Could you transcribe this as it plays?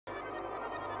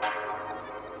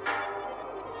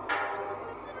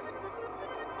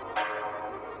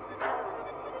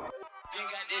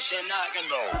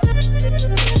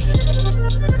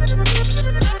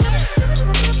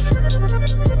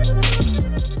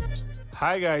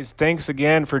Hi guys, thanks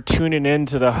again for tuning in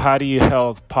to the How Do You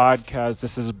Health podcast.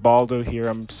 This is Baldo here.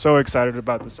 I'm so excited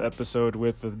about this episode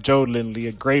with Joe Lindley,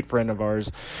 a great friend of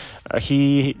ours.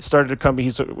 He started a company.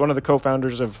 He's one of the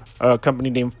co-founders of a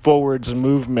company named Forwards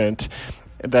Movement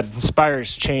that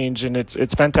inspires change, and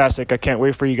it's fantastic. I can't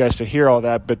wait for you guys to hear all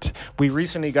that. But we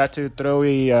recently got to throw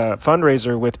a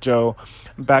fundraiser with Joe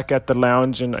back at the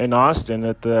lounge in Austin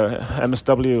at the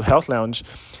MSW Health Lounge,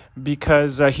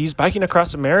 because he's biking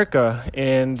across America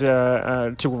and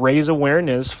to raise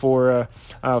awareness for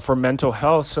mental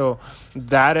health. So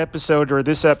that episode, or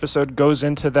this episode, goes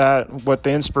into that, what the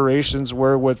inspirations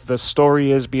were, what the story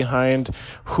is behind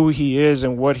who he is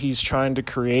and what he's trying to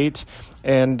create.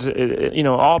 And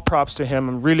all props to him.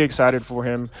 I'm really excited for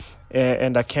him,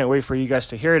 and I can't wait for you guys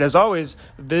to hear it. As always,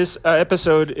 this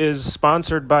episode is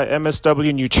sponsored by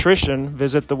MSW Nutrition.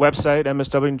 Visit the website,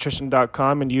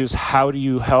 mswnutrition.com, and use How Do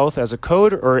You Health as a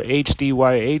code, or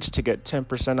HDYH, to get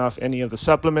 10% off any of the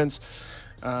supplements.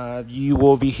 You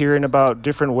will be hearing about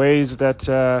different ways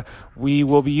that we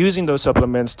will be using those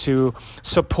supplements to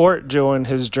support Joe in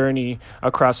his journey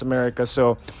across America.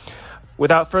 So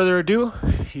without further ado,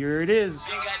 here it is.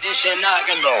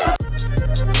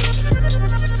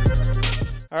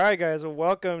 All right, guys. Well,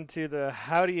 welcome to the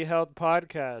How Do You Health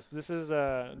podcast. This is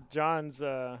John's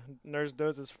Nurse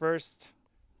Doze's first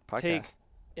podcast take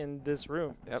in this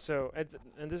room. Yep. So,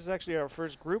 and this is actually our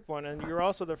first group one, and you're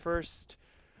also the first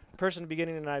person to be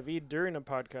getting an IV during a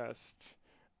podcast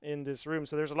in this room.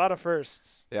 So there's a lot of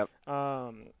firsts. Yep.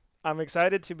 I'm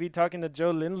excited to be talking to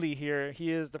Joe Lindley here.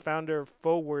 He is the founder of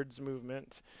Forwards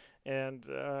Movement, and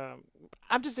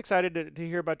I'm just excited to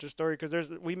hear about your story,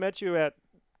 because we met you at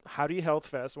How Do You Health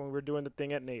Fest when we were doing the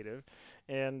thing at Native,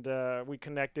 and we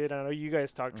connected. I know you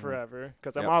guys talked forever,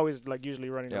 because I'm always like usually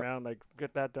running around like,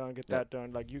 get that done, that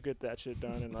done, like you get that shit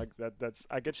done, and like that's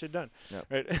I get shit done,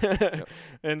 right?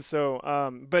 And so,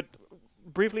 but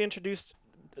briefly introduce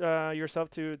yourself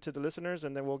to the listeners,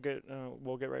 and then we'll get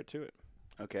right to it.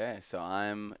 Okay, so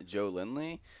I'm Joe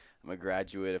Lindley. I'm a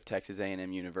graduate of Texas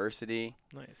A&M University.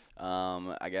 Nice.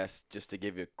 I guess just to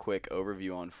give you a quick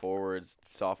overview on Forwards,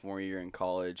 sophomore year in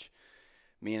college,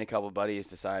 me and a couple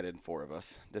buddies four of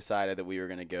us decided that we were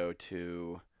going to go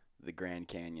to the Grand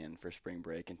Canyon for spring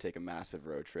break and take a massive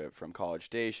road trip from College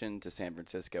Station to San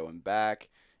Francisco and back,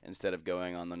 instead of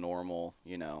going on the normal,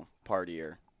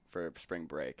 partier for spring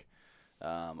break.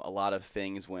 A lot of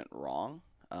things went wrong.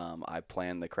 I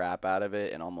planned the crap out of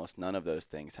it, and almost none of those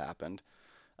things happened.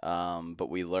 But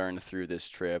we learned through this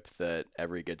trip that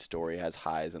every good story has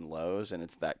highs and lows, and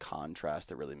it's that contrast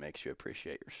that really makes you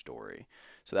appreciate your story.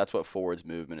 So that's what Forwards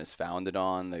Movement is founded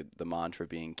on, the mantra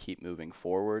being keep moving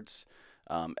forwards.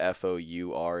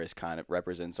 FOUR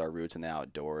represents our roots in the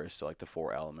outdoors, so like the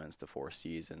 4 elements, the 4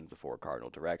 seasons, the 4 cardinal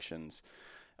directions,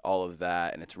 all of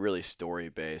that, and it's really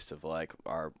story-based of like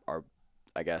our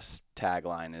I guess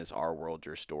tagline is our world,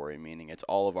 your story, meaning it's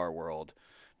all of our world,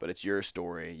 but it's your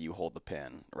story. You hold the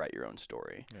pen, write your own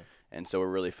story. Yeah. And so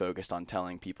we're really focused on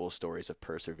telling people stories of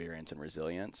perseverance and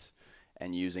resilience,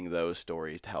 and using those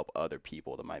stories to help other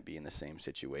people that might be in the same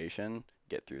situation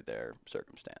get through their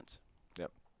circumstance.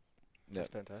 Yep. That's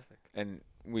fantastic. And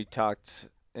we talked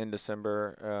in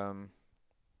December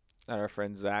at our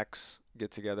friend Zach's get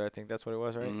together. I think that's what it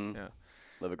was, right? Mm-hmm. Yeah.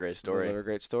 Live a Great Story. Live a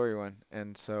Great Story one.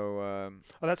 And so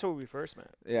that's where we first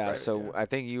met. Yeah, right. So yeah. I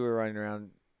think you were running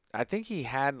around. I think we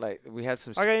had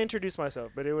some. I got to introduce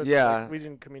myself, but it was we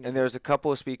didn't communicate. And there was a couple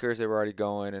of speakers that were already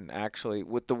going, and actually,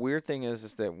 what the weird thing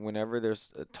is that whenever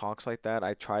there's talks like that,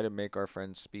 I try to make our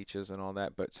friends speeches and all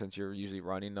that. But since you're usually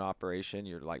running the operation,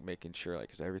 you're like making sure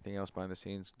like is everything else behind the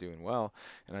scenes doing well.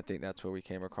 And I think that's where we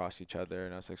came across each other.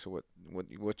 And I was like, so what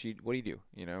do you do?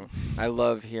 I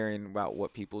love hearing about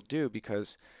what people do,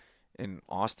 because in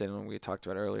Austin, when we talked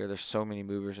about earlier, there's so many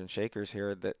movers and shakers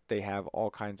here that they have all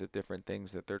kinds of different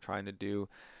things that they're trying to do,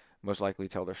 most likely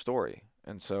tell their story.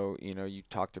 And so, you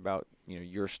talked about,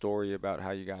 your story about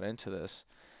how you got into this.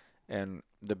 And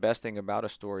the best thing about a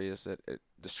story is that it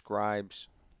describes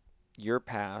your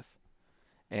path,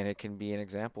 and it can be an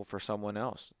example for someone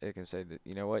else. It can say that,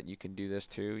 you can do this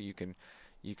too. You can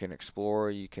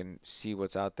explore, you can see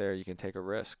what's out there, you can take a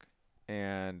risk.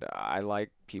 And I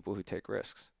like people who take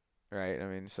risks. Right. I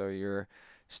mean, so you're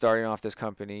starting off this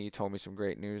company. You told me some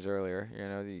great news earlier.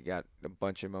 You got a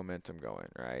bunch of momentum going.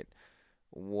 Right.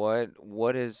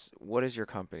 What is your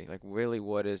company like? Really,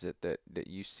 what is it that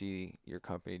you see your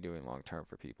company doing long term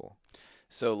for people?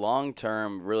 So long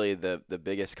term, really the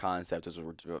biggest concept is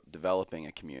we're developing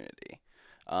a community.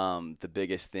 The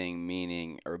biggest thing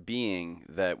being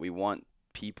that we want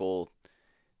people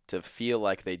to feel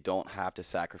like they don't have to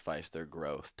sacrifice their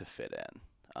growth to fit in.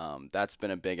 That's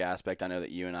been a big aspect. I know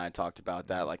that you and I talked about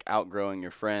that. Like outgrowing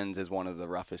your friends is one of the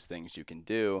roughest things you can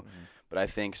do. But I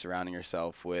think surrounding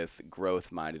yourself with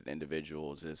growth-minded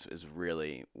individuals is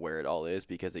really where it all is,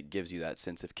 because it gives you that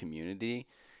sense of community.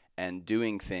 And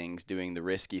doing the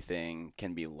risky thing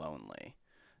can be lonely.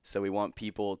 So we want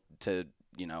people to,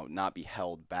 not be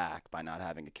held back by not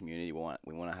having a community. We want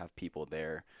to have people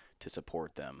there to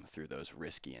support them through those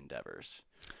risky endeavors.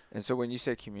 And so when you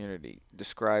say community,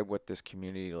 describe what this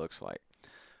community looks like.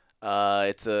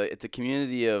 It's a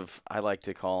community of, I like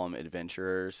to call them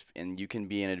adventurers, and you can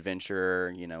be an adventurer,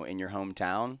 in your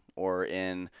hometown or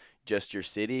in just your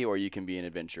city, or you can be an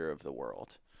adventurer of the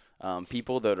world.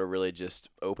 People that are really just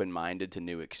open-minded to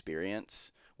new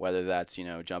experience, whether that's,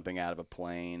 jumping out of a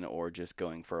plane or just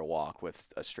going for a walk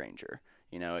with a stranger.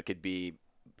 It could be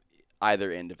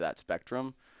either end of that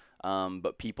spectrum,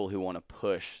 but people who want to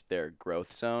push their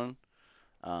growth zone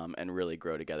and really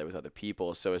grow together with other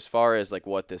people. So as far as like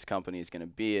what this company is going to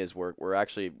be, is we're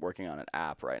actually working on an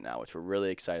app right now, which we're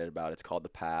really excited about. It's called The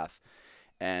Path,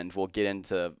 and we'll get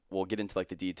into like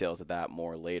the details of that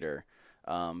more later.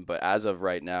 But as of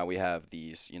right now, we have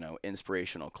these,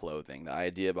 inspirational clothing. The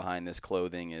idea behind this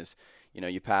clothing is,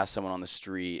 you pass someone on the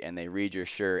street and they read your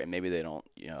shirt and maybe they don't,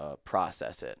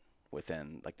 process it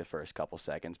within like the first couple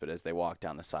seconds, but as they walk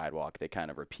down the sidewalk, they kind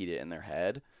of repeat it in their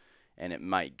head, and it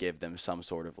might give them some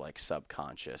sort of like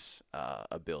subconscious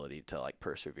ability to like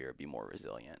persevere, be more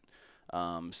resilient.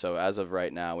 So as of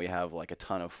right now, we have like a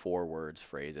ton of 4 words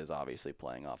phrases, obviously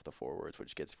playing off the 4 words,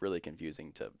 which gets really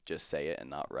confusing to just say it and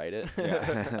not write it.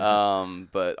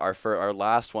 But our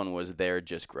last one was "They're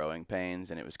just growing pains,"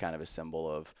 and it was kind of a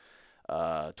symbol of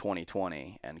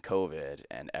 2020 and COVID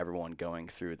and everyone going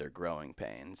through their growing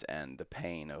pains and the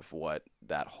pain of what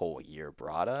that whole year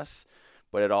brought us.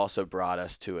 But it also brought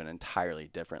us to an entirely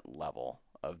different level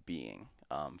of being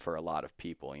for a lot of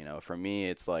people. For me,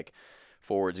 it's like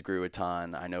Forwards grew a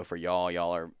ton. I know for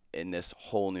y'all are in this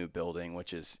whole new building,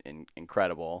 which is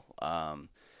incredible.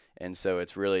 And so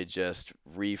it's really just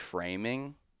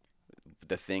reframing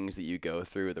the things that you go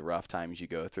through, the rough times you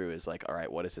go through, is like, all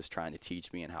right, what is this trying to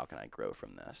teach me and how can I grow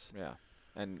from this? Yeah.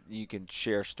 And you can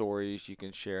share stories, you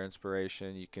can share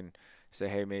inspiration, you can say,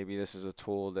 hey, maybe this is a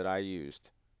tool that I used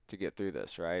to get through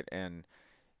this, right? And,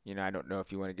 I don't know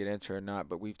if you want to get into it or not,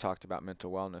 but we've talked about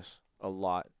mental wellness a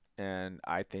lot. And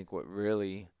I think what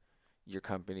really your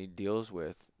company deals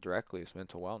with directly is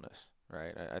mental wellness,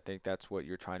 right? I think that's what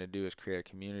you're trying to do, is create a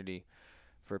community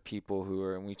for people who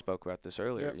are, and we spoke about this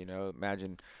earlier, Yep.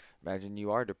 Imagine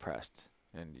you are depressed,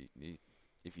 and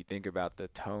if you think about the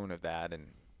tone of that, and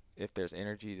if there's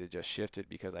energy to just shift it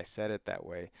because I said it that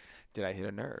way, did I hit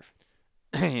a nerve?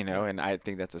 And I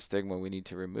think that's a stigma we need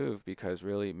to remove, because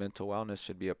really mental wellness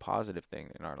should be a positive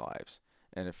thing in our lives.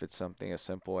 And if it's something as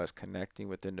simple as connecting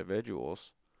with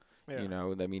individuals,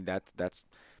 that's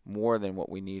more than what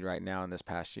we need right now in this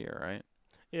past year, right?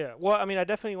 Yeah. Well, I mean, I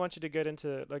definitely want you to get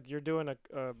into, like, you're doing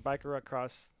a biker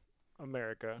across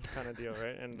America kind of deal,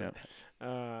 right? And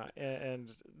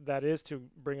and that is to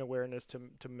bring awareness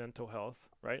to mental health,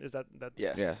 right? Is that's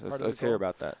Yes. part of Let's the hear goal?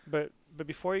 about that. But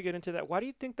before you get into that, why do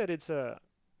you think that it's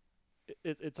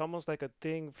almost like a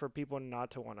thing for people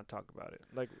not to want to talk about it?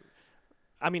 Like,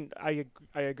 I mean, I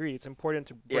agree. It's important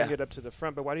to bring it up to the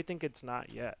front, but why do you think it's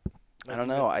not yet? I don't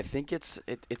know. I think it's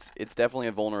definitely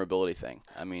a vulnerability thing.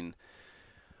 I mean,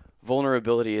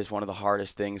 vulnerability is one of the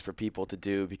hardest things for people to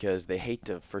do because they hate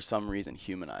to, for some reason,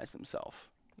 humanize themselves.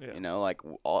 Yeah. Like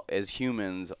as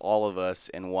humans, all of us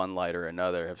in one light or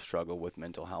another have struggled with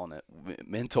mental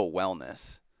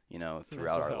wellness.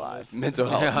 Throughout our lives. Mental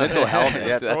health. Mental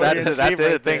healthness. Yeah, that's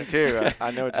a thing too.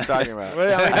 I know what you're talking about.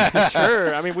 Well, I mean,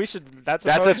 sure. I mean, we should. That's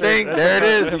a thing. There it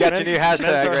is. You got your new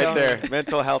hashtag right there.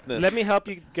 Mental healthness. Let me help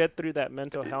you get through that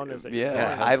mental healthness.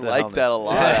 I like that a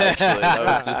lot. Actually, that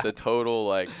was just a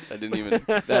total that didn't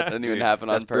even happen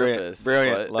on purpose.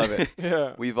 Brilliant. Love it.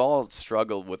 Yeah. We've all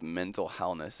struggled with mental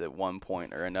healthness at one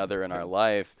point or another in our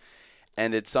life.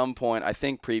 And at some point, I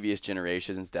think previous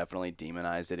generations definitely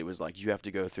demonized it. It was like, you have to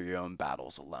go through your own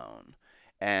battles alone.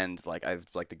 And like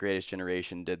the greatest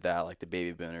generation did that, like the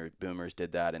baby boomers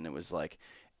did that, and it was like,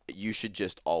 you should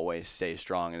just always stay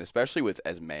strong. And especially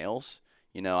as males,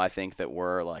 I think that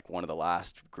we're like one of the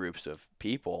last groups of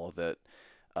people that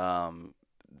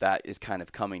that is kind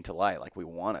of coming to light. Like, we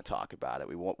want to talk about it.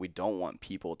 We don't want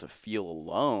people to feel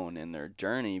alone in their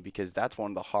journey, because that's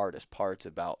one of the hardest parts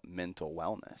about mental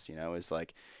wellness. Is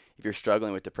like, if you're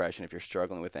struggling with depression, if you're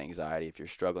struggling with anxiety, if you're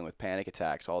struggling with panic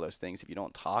attacks, all those things, if you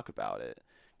don't talk about it,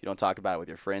 you don't talk about it with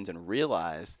your friends and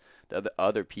realize that the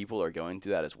other people are going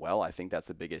through that as well. I think that's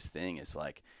the biggest thing is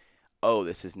like, oh,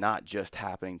 this is not just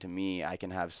happening to me. I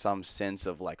can have some sense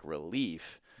of like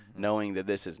relief knowing that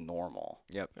this is normal.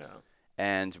 Yep. Yeah.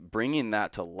 And bringing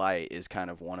that to light is kind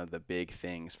of one of the big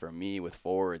things for me with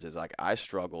forwards is like I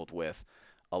struggled with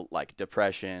like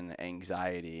depression,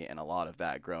 anxiety, and a lot of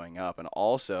that growing up. And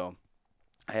also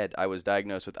I was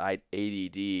diagnosed with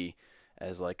ADD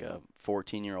as like a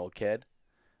 14-year-old kid.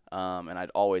 And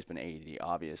I'd always been ADD,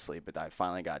 obviously, but I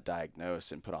finally got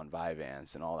diagnosed and put on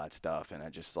Vyvanse and all that stuff, and I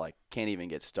just like can't even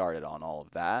get started on all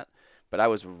of that. But I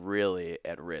was really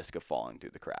at risk of falling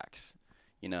through the cracks.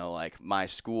 You know, like my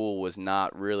school was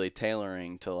not really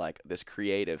tailoring to like this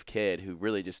creative kid who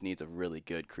really just needs a really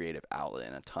good creative outlet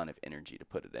and a ton of energy to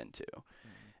put it into.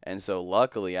 And so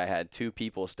luckily I had two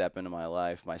people step into my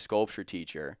life, my sculpture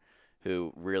teacher,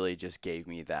 who really just gave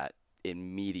me that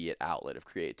immediate outlet of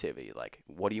creativity. Like,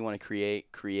 what do you want to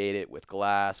create? Create it with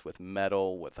glass, with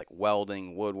metal, with like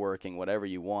welding, woodworking, whatever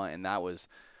you want. And that was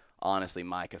honestly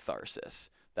my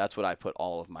catharsis. That's what I put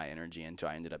all of my energy into.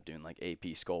 I ended up doing like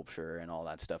AP sculpture and all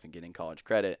that stuff and getting college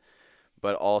credit.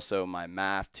 But also my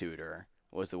math tutor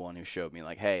was the one who showed me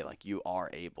like, hey, like you are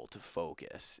able to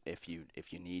focus if you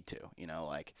need to, you know,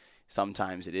 like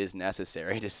sometimes it is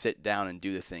necessary to sit down and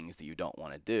do the things that you don't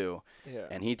want to do. Yeah.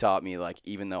 And he taught me like,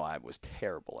 even though I was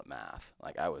terrible at math,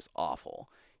 like I was awful,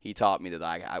 he taught me that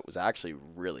I was actually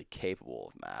really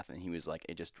capable of math. And he was like,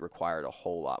 it just required a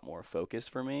whole lot more focus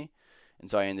for me. And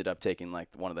so I ended up taking like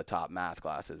one of the top math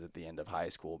classes at the end of high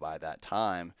school by that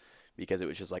time, because it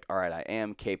was just like, all right, I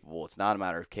am capable. It's not a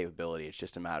matter of capability. It's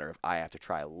just a matter of I have to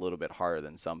try a little bit harder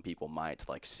than some people might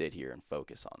to like sit here and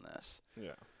focus on this.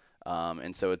 Yeah.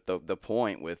 And so the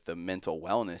point with the mental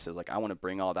wellness is like I want to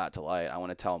bring all that to light. I want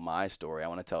to tell my story. I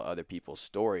want to tell other people's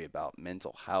story about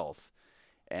mental health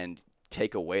and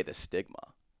take away the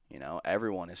stigma. You know,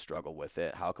 everyone has struggled with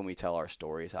it. How can we tell our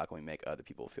stories? How can we make other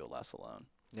people feel less alone?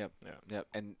 Yep. Yeah. Yep.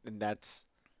 And that's,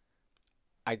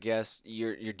 I guess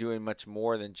you're doing much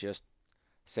more than just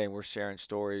saying we're sharing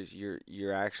stories.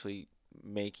 You're actually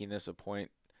making this a point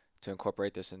to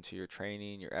incorporate this into your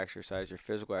training, your exercise, your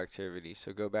physical activity.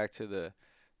 So go back to the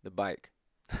bike.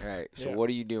 All right. So Yeah. what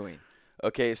are you doing?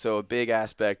 Okay, so a big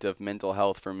aspect of mental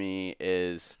health for me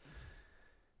is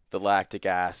the lactic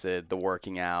acid, the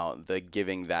working out, the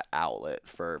giving that outlet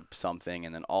for something,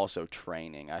 and then also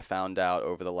training. I found out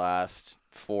over the last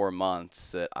 4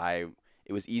 months that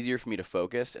it was easier for me to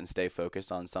focus and stay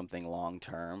focused on something long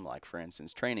term, like for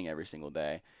instance training every single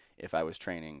day, if I was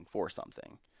training for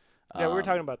something. Yeah, we were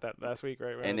talking about that last week,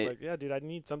 right? Where and I was it- like, yeah, dude, I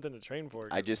need something to train for.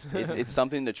 I just it's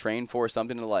something to train for,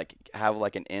 something to like have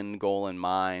like an end goal in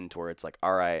mind, where it's like,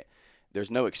 all right, there's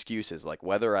no excuses. Like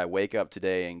whether I wake up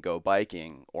today and go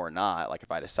biking or not, like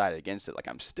if I decided against it, like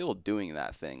I'm still doing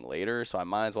that thing later, so I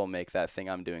might as well make that thing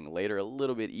I'm doing later a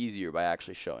little bit easier by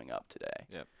actually showing up today.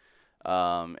 Yep.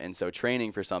 And so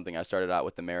training for something, I started out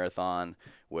with the marathon,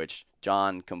 which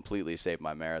John completely saved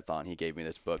my marathon. He gave me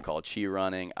this book called Chi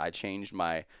Running. I changed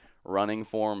my running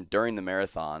form during the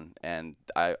marathon, and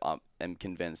I am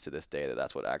convinced to this day that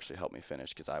that's what actually helped me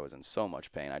finish, because I was in so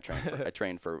much pain. I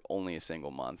trained for only a single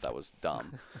month. That was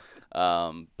dumb.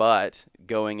 But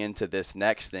going into this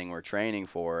next thing we're training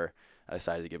for, I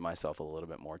decided to give myself a little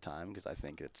bit more time, because I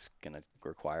think it's going to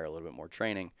require a little bit more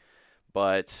training.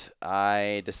 But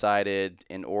I decided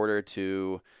in order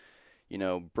to,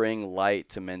 bring light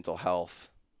to mental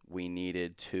health, we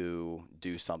needed to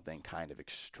do something kind of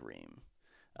extreme.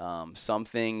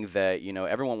 Something that,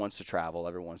 everyone wants to travel,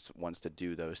 everyone wants to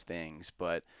do those things,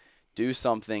 but do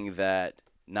something that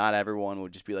not everyone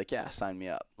would just be like, yeah, sign me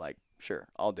up. Like, sure,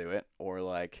 I'll do it. Or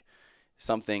like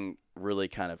something really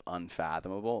kind of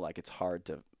unfathomable. Like it's hard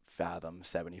to fathom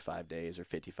 75 days or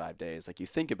 55 days. Like you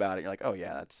think about it, you're like, oh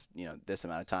yeah, that's, this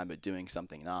amount of time, but doing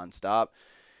something nonstop.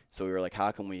 So we were like,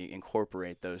 how can we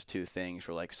incorporate those two things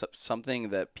for like something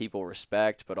that people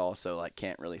respect, but also like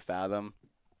can't really fathom.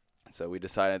 So we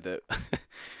decided that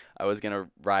I was going to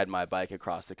ride my bike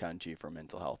across the country for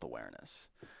mental health awareness.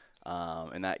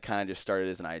 And that kind of just started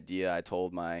as an idea. I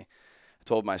told my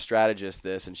strategist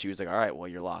this, and she was like, all right, well,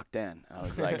 you're locked in. And I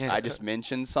was like, I just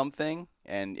mentioned something,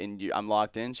 and I'm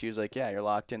locked in. She was like, yeah, you're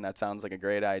locked in. That sounds like a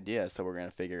great idea. So we're going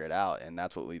to figure it out. And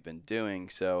that's what we've been doing.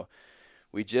 So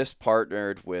we just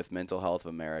partnered with Mental Health of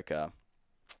America.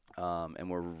 And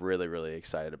we're really, really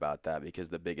excited about that, because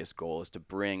the biggest goal is to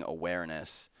bring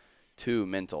awareness to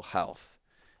mental health.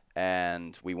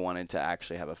 And we wanted to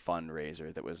actually have a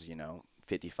fundraiser that was,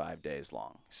 55 days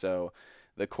long. So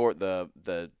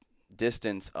the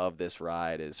distance of this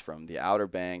ride is from the Outer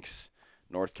Banks,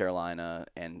 North Carolina,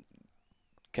 and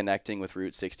connecting with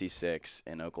Route 66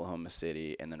 in Oklahoma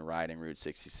City, and then riding Route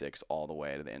 66 all the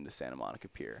way to the end of Santa Monica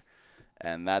Pier.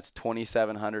 And that's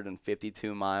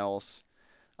 2,752 miles.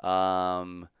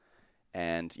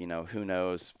 And, you know, who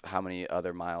knows how many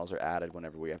other miles are added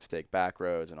whenever we have to take back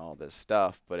roads and all this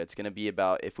stuff. But it's going to be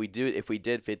about, if we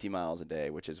did 50 miles a day,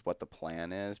 which is what the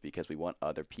plan is, because we want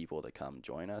other people to come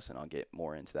join us, and I'll get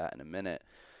more into that in a minute,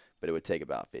 but it would take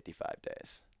about 55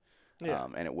 days. Yeah.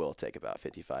 And it will take about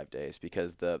 55 days,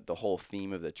 because the whole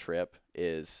theme of the trip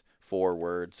is 4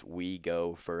 words: we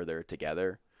go further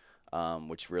together,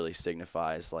 which really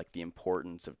signifies like the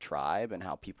importance of tribe and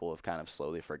how people have kind of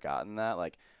slowly forgotten that,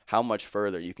 like how much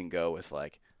further you can go with,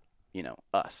 like, you know,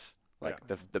 us, like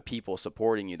the people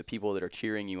supporting you, the people that are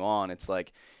cheering you on. It's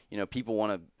like, you know, people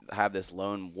want to have this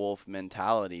lone wolf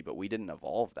mentality, but we didn't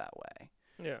evolve that way.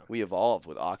 Yeah. We evolved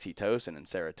with oxytocin and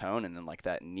serotonin and like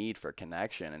that need for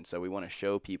connection. And so we want to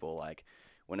show people, like,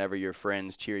 whenever your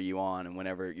friends cheer you on and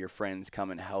whenever your friends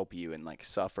come and help you and like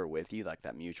suffer with you, like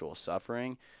that mutual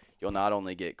suffering, you'll not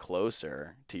only get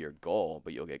closer to your goal,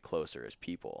 but you'll get closer as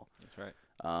people. That's right.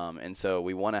 And so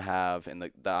we want to have, and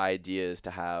the idea is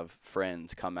to have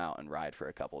friends come out and ride for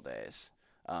a couple days.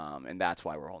 And that's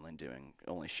why we're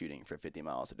only shooting for 50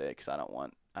 miles a day, because I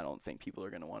don't think people are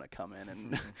going to want to come in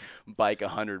and bike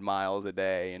 100 miles a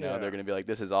day. You know, they're going to be like,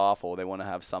 this is awful. They want to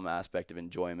have some aspect of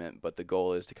enjoyment, but the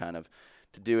goal is to kind of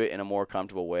to do it in a more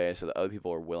comfortable way so that other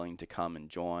people are willing to come and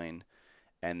join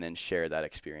and then share that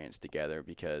experience together,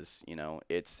 because, you know,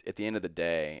 it's at the end of the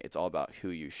day, it's all about who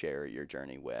you share your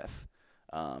journey with.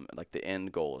 Like the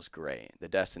end goal is great. The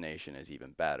destination is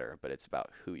even better, but it's about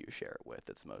who you share it with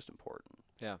that's most important.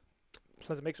 Yeah.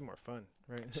 Plus, it makes it more fun,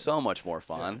 right? So much more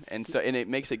fun. And it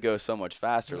makes it go so much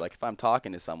faster. Like if I'm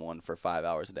talking to someone for 5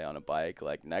 hours a day on a bike,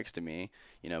 like next to me,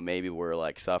 you know, maybe we're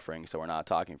like suffering, so we're not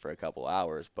talking for a couple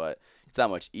hours, but it's that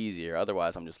much easier.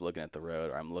 Otherwise, I'm just looking at the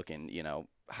road, or I'm looking, you know,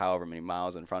 however many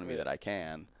miles in front of me that I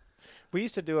can. We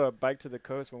used to do a bike to the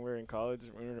coast when we were in college.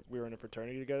 We were in a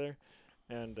fraternity together,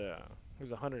 and it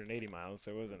was 180 miles,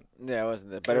 so it wasn't. Yeah, it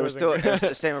wasn't that, but it was still it was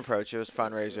the same approach. It was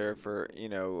fundraiser for, you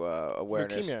know,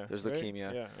 awareness. Leukemia. There's right?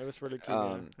 leukemia. Yeah, it was for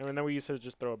leukemia. And then we used to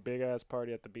just throw a big ass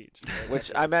party at the beach, right?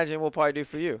 Which I imagine we'll probably do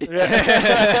for you.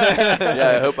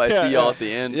 Yeah, I hope I see y'all at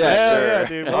the end. Yeah, for sure. Yeah,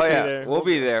 dude. We'll Oh be yeah, there. we'll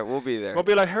be there. We'll be there. We'll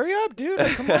be like, hurry up, dude!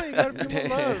 Like, come on, you got a few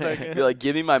more miles. Like, Be like,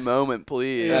 give me my moment,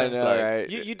 please. I know, Like, right?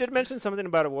 You did mention something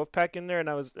about a wolf pack in there,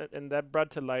 and that brought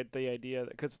to light the idea,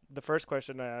 because the first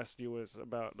question I asked you was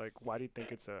about, like, why do you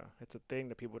think it's a thing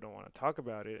that people don't want to talk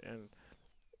about it? And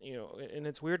you know, and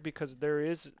it's weird because there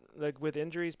is, like, with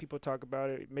injuries, people talk about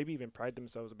it, maybe even pride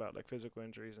themselves about like physical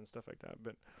injuries and stuff like that.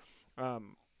 But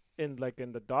in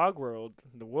the dog world,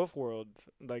 the wolf world,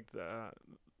 like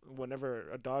whenever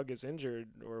a dog is injured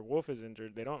or a wolf is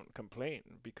injured, they don't complain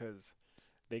because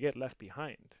they get left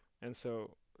behind. And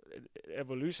so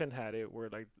evolution had it where,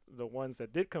 like, the ones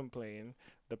that did complain,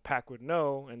 the pack would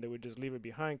know and they would just leave it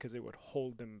behind because it would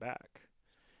hold them back.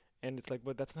 And it's like,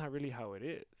 but that's not really how it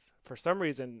is. For some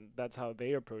reason, that's how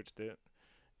they approached it.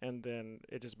 And then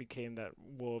it just became that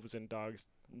wolves and dogs,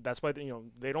 that's why, you know,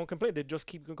 they don't complain. They just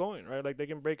keep going, right? Like, they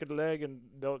can break a leg and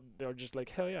they're just like,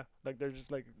 hell yeah. Like, they're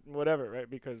just like, whatever, right?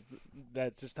 Because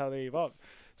that's just how they evolved.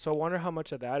 So I wonder how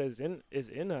much of that is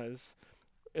in us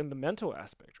in the mental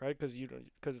aspect, right? Because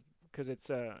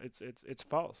it's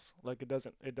false. Like, it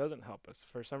doesn't help us.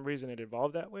 For some reason, it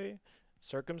evolved that way,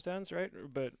 circumstance, right?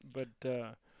 But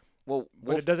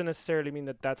it doesn't necessarily mean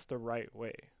that that's the right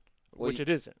way, which it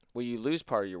isn't. Well, you lose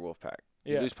part of your wolf pack.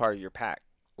 You Yeah. lose part of your pack,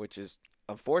 which is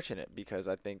unfortunate because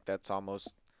I think that's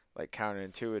almost like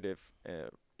counterintuitive,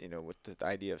 you know, with the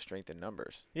idea of strength in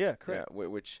numbers. Yeah, correct. Yeah,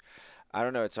 which I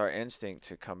don't know. It's our instinct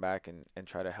to come back and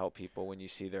try to help people when you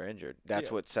see they're injured. That's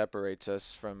Yeah. what separates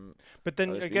us from. But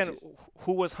then other again, species.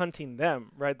 who was hunting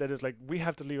them, right? That is like, we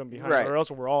have to leave them behind, Right. or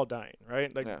else we're all dying,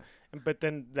 right? Like, Yeah. but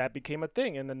then that became a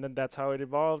thing, and then that's how it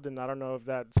evolved. And I don't know if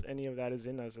that's any of that is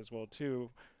in us as well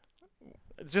too.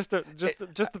 It's just a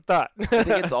thought. I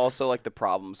think it's also like the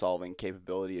problem-solving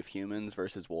capability of humans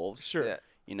versus wolves. Sure. Yeah.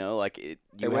 You know, like They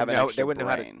you have wouldn't an know. extra They wouldn't know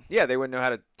how to. brain. Yeah, they wouldn't know how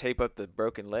to tape up the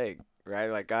broken leg.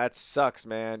 Right, like, that sucks,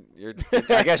 man.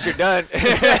 I guess you're done.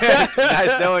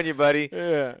 Nice knowing you, buddy.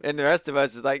 Yeah. And the rest of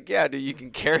us is like, yeah, dude, you can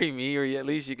carry me, or at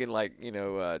least you can, like, you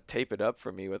know, tape it up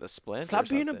for me with a splint. Stop or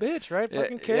being a something. bitch, right? Yeah,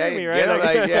 Fucking carry me, right? Get 'em,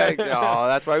 like, yeah. Oh, Oh,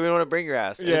 that's why we don't want to bring your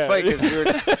ass. And Yeah. It's funny because we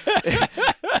were.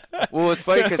 Well, it's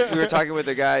funny because we were talking with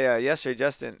a guy yesterday,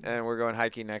 Justin, and we're going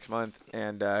hiking next month,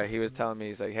 and he was telling me,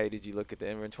 he's like, hey, did you look at the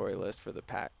inventory list for the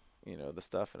pack? You know, the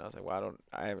stuff. And I was like, well,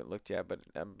 I haven't looked yet, but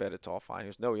I bet it's all fine. He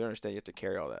goes, no, you don't understand. You have to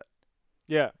carry all that.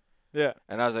 Yeah.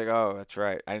 And I was like, oh, that's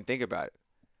right. I didn't think about it.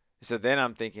 So then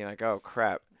I'm thinking like, oh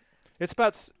crap. It's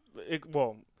about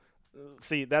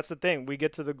see, that's the thing. We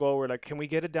get to the goal where like, can we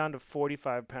get it down to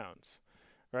 45 pounds,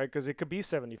 right? Because it could be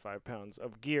 75 pounds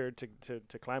of gear to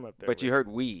climb up there. But you heard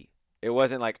we. It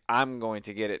wasn't like I'm going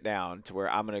to get it down to where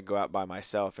I'm going to go out by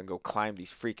myself and go climb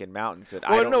these freaking mountains that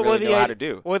I don't really know how to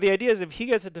do. Well, the idea is if he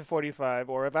gets it to 45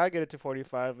 or if I get it to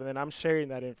 45, and then I'm sharing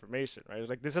that information, right? It's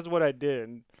like, this is what I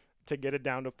did to get it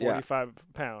down to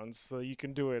 45 pounds, so you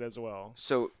can do it as well.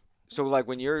 So like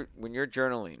when you're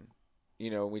journaling, you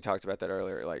know, we talked about that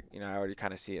earlier. Like, you know, I already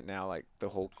kind of see it now, like the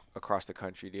whole across the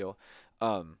country deal.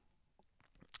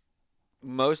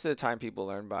 Most of the time, people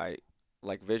learn by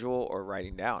like visual or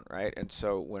writing down, right? And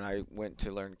so when I went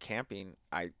to learn camping,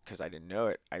 because I didn't know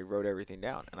it, I wrote everything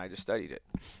down and I just studied it.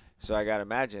 So I gotta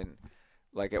imagine,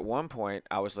 like at one point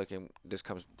I was looking. This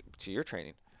comes to your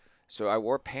training. So I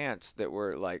wore pants that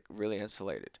were like really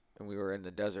insulated, and we were in the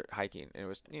desert hiking. And it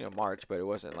was, you know, March, but it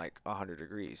wasn't like 100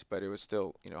 degrees, but it was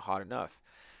still, you know, hot enough.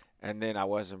 And then I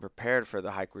wasn't prepared for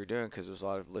the hike we were doing because there was a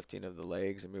lot of lifting of the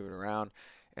legs and moving around,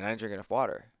 and I didn't drink enough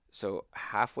water. So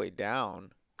halfway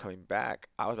down, coming back,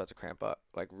 I was about to cramp up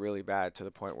like really bad to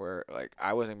the point where like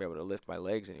I wasn't gonna be able to lift my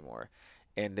legs anymore,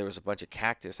 and there was a bunch of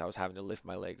cactus I was having to lift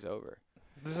my legs over.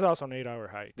 This is also an 8-hour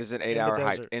hike. This is an 8-hour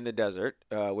hike in the desert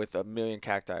with a million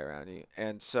cacti around you.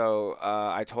 And so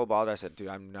I told Baldo, I said, dude,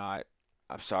 I'm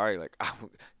sorry. Like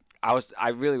I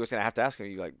really was gonna have to ask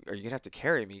him, like, are you gonna have to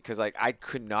carry me? Because like I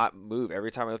could not move.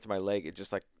 Every time I lifted my leg, it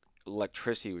just like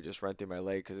electricity would just run through my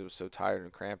leg because it was so tired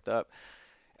and cramped up.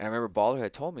 And I remember Baldo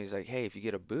had told me, he's like, hey, if you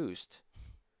get a boost,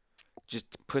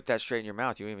 just put that straight in your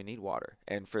mouth. You don't even need water.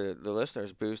 And for the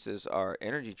listeners, Boost is our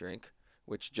energy drink,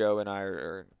 which Joe and I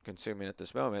are consuming at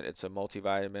this moment. It's a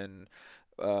multivitamin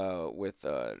with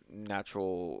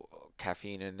natural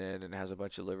caffeine in it, and it has a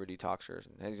bunch of liver detoxers,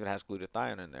 and it even has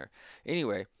glutathione in there.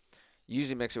 Anyway,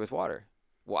 usually mix it with water.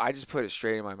 Well, I just put it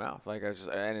straight in my mouth. Like it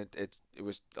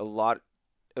was a lot.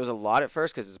 It was a lot at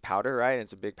first because it's powder, right? And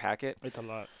it's a big packet. It's a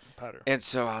lot powder. And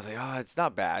so I was like, oh, it's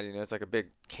not bad. You know, it's like a big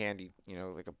candy, you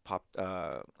know, like a pop,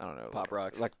 I don't know. Pop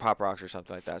Rocks. Like Pop Rocks or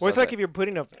something like that. Well, it's like if you're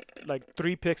putting like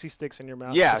 3 pixie sticks in your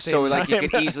mouth. Yeah, at the same so like time. you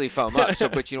can easily foam up. So,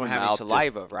 but you don't Your have any mouth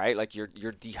saliva, right? Like you're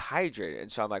dehydrated. And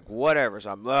so I'm like, whatever.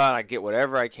 So I get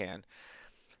whatever I can.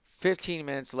 15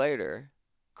 minutes later,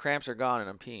 cramps are gone and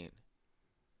I'm peeing.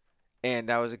 And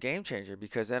that was a game changer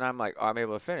because then I'm like, oh, I'm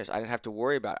able to finish. I didn't have to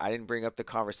worry about it. I didn't bring up the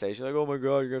conversation like, oh my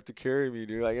God, you're going to have to carry me,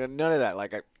 dude. Like none of that.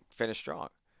 Like I finished strong.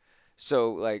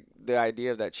 So like the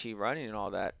idea of that chi running and all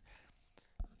that,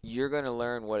 you're going to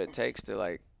learn what it takes to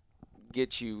like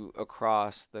get you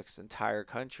across this entire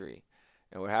country.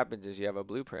 And what happens is you have a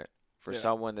blueprint for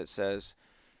someone that says,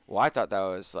 well, I thought that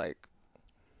was like,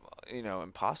 you know,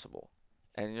 impossible.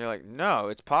 And you're like, no,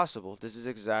 it's possible. This is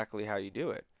exactly how you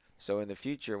do it. So in the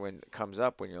future, when it comes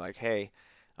up, when you're like, hey,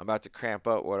 I'm about to cramp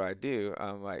up, what do?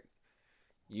 I'm like,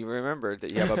 you remembered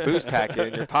that you have a boost packet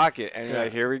in your pocket, and you're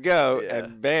like, here we go,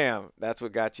 and bam, that's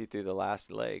what got you through the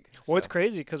last leg. Well, it's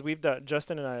crazy because we've done,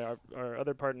 Justin and I, our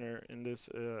other partner in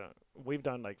this, we've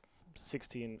done like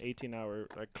 16, 18-hour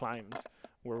like climbs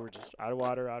where we're just out of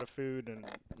water, out of food, and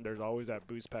there's always that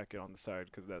boost packet on the side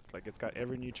because that's like, it's got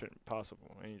every nutrient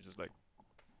possible, and you just like,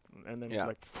 and then it's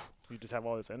like you just have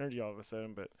all this energy all of a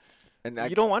sudden, but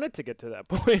you don't want it to get to that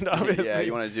point, obviously. Yeah,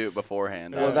 you want to do it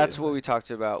beforehand. Well, that's what we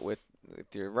talked about with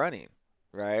your running,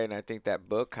 right? And I think that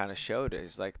book kind of showed it.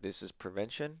 It's like, this is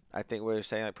prevention. I think what you're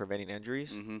saying, like preventing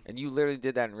injuries, and you literally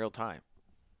did that in real time,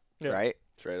 right?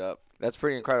 Straight up. That's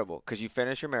pretty incredible because you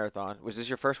finished your marathon. Was this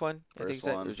your first one? First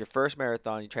one. It was your first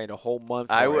marathon. You trained a whole month.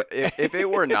 If it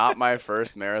were not my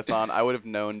first marathon, I would have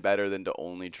known better than to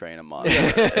only train a month.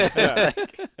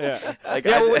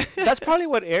 That's probably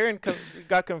what Aaron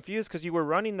got confused because you were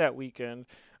running that weekend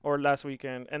or last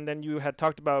weekend, and then you had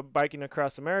talked about biking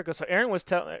across America. So Aaron was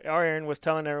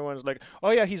telling everyone, like, oh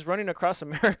yeah, he's running across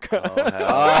America.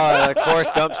 Oh, like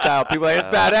Forrest Gump style. People are like, it's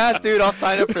badass, dude. I'll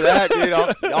sign up for that, dude.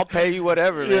 I'll pay you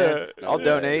whatever, man. I'll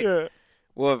donate. Yeah.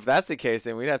 Well, if that's the case,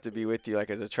 then we'd have to be with you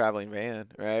like as a traveling van,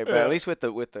 right? But at least with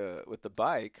the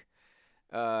bike,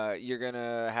 you're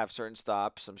gonna have certain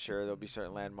stops. I'm sure there'll be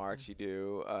certain landmarks you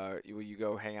do. Will you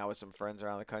go hang out with some friends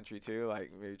around the country too?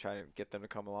 Like maybe try to get them to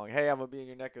come along. Hey, I'm gonna be in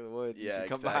your neck of the woods. You should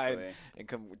come by and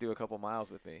come do a couple miles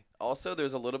with me. Also,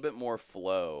 there's a little bit more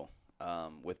flow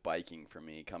with biking for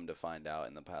me. Come to find out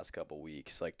in the past couple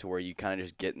weeks, like to where you kind of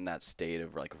just get in that state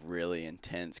of like really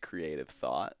intense creative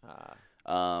thought.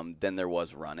 Than there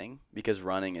was running, because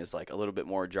running is like a little bit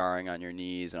more jarring on your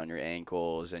knees and on your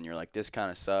ankles, and you're like, this kind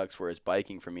of sucks. Whereas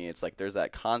biking for me, it's like there's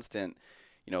that constant,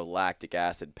 lactic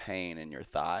acid pain in your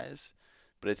thighs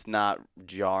but it's not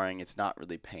jarring. It's not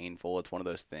really painful. It's one of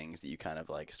those things that you kind of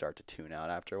like start to tune out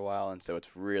after a while, and so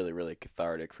it's really, really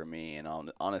cathartic for me, and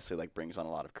honestly, like brings on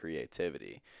a lot of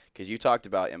creativity. Because you talked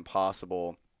about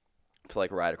impossible to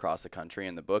like ride across the country,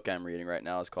 and the book I'm reading right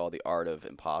now is called The Art of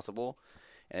Impossible,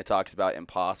 and it talks about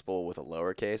impossible with a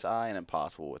lowercase I and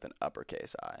impossible with an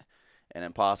uppercase I. And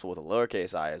impossible with a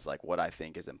lowercase I is like what I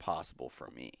think is impossible for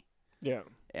me. Yeah.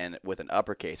 And with an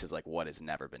uppercase is like what has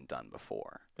never been done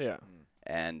before. Yeah.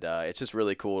 And it's just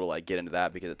really cool to like get into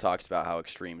that because it talks about how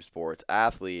extreme sports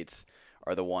athletes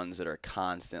are the ones that are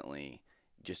constantly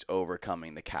just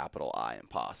overcoming the capital I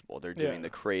impossible. They're doing Yeah. the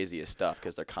craziest stuff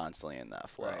because they're constantly in that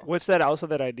flow. Right. What's that also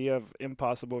that idea of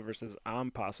impossible versus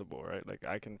I'm possible, right? Like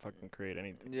I can fucking create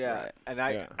anything. Yeah, Right. and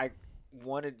I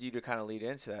wanted you to kind of lead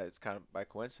into that. It's kind of by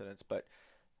coincidence, but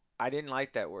I didn't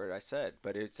like that word I said.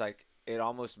 But it's like it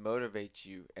almost motivates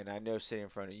you. And I know sitting in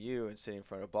front of you and sitting in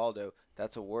front of Baldo,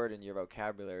 that's a word in your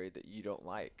vocabulary that you don't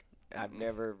like. I've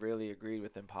never really agreed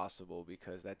with impossible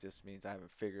because that just means I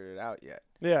haven't figured it out yet.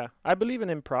 Yeah. I believe in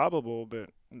improbable, but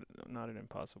not in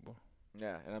impossible.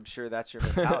 Yeah, and I'm sure that's your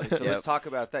mentality. So Yep. let's talk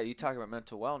about that. You talk about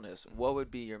mental wellness. What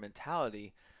would be your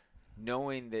mentality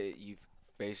knowing that you've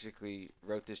basically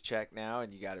wrote this check now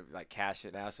and you got to like cash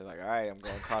it now? So like, all right, I'm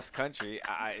going cross country.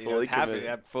 Fully It's happening. committed.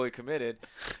 I'm fully committed.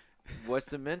 What's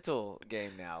the mental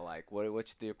game now? Like,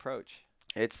 what's the approach?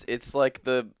 It's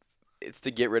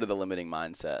to get rid of the limiting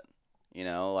mindset. You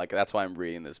know, like that's why I'm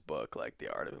reading this book, like The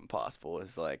Art of Impossible.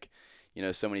 Is like, you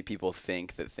know, so many people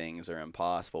think that things are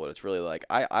impossible, but it's really like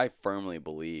I firmly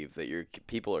believe that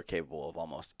people are capable of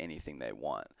almost anything they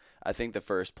want. I think the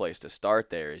first place to start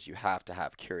there is you have to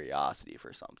have curiosity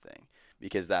for something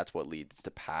because that's what leads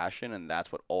to passion and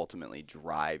that's what ultimately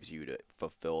drives you to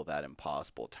fulfill that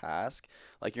impossible task.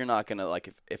 Like you're not going to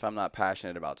like if I'm not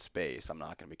passionate about space, I'm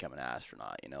not going to become an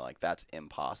astronaut, you know? Like that's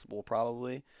impossible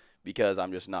probably because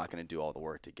I'm just not going to do all the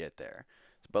work to get there.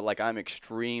 But like I'm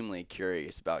extremely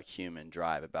curious about human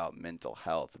drive, about mental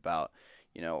health, about,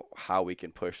 you know, how we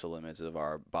can push the limits of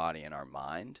our body and our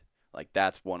mind. Like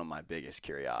that's one of my biggest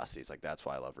curiosities. Like that's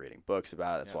why I love reading books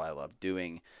about it. That's why I love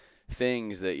doing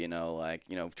things that, you know, like,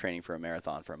 you know, training for a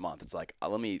marathon for a month. It's like,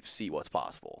 let me see what's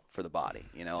possible for the body.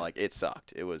 You know, like it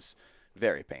sucked. It was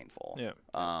very painful. Yeah.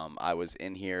 I was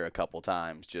in here a couple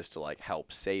times just to like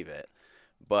help save it,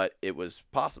 but it was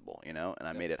possible, you know, and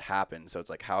I made it happen. So it's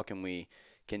like, how can we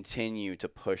continue to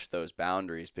push those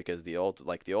boundaries? Because the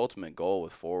ultimate goal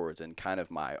with Forwards and kind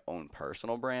of my own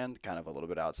personal brand, kind of a little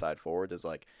bit outside Forwards, is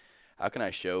like, how can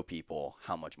I show people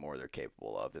how much more they're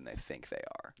capable of than they think they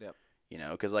are? Yep. You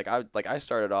know, because I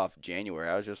started off January,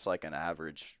 I was just like an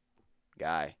average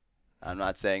guy. I'm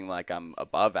not saying like I'm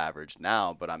above average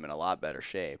now, but I'm in a lot better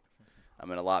shape.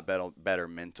 I'm in a lot better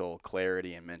mental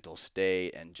clarity and mental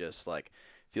state, and just like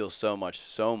feel so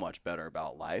much better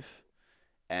about life,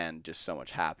 and just so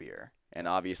much happier. And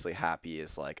obviously, happy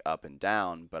is like up and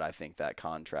down, but I think that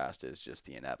contrast is just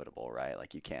the inevitable, right?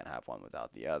 Like you can't have one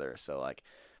without the other. So like,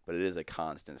 but it is a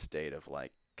constant state of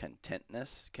like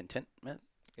contentment,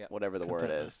 whatever the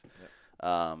word is,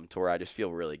 to where I just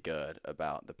feel really good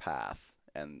about the path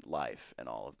and life and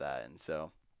all of that. And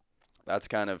so that's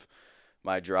kind of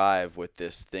my drive with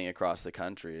this thing across the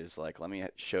country is like, let me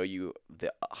show you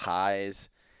the highs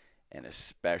and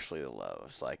especially the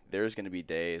lows. Like there's going to be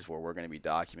days where we're going to be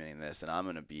documenting this and I'm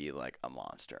going to be like a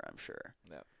monster, I'm sure.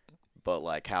 Yep. But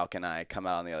like, how can I come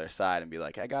out on the other side and be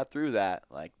like, I got through that.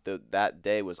 Like that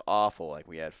day was awful. Like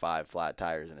we had 5 flat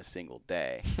tires in a single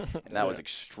day, and that was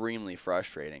extremely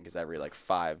frustrating because every like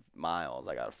 5 miles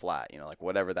I got a flat. You know, like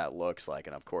whatever that looks like.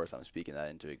 And of course, I'm speaking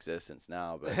that into existence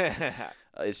now. But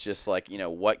it's just like, you know,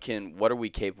 what are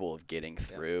we capable of getting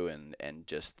through, and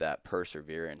just that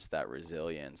perseverance, that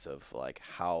resilience of like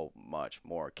how much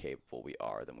more capable we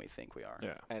are than we think we are.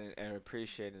 Yeah. and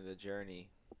appreciating the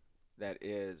journey that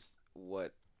is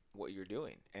what you're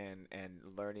doing, and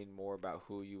learning more about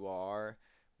who you are,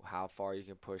 how far you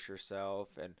can push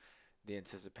yourself, and the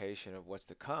anticipation of what's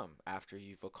to come after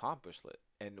you've accomplished it.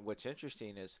 And what's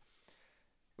interesting is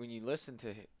when you listen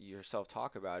to yourself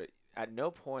talk about it, at no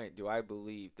point do I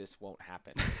believe this won't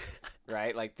happen.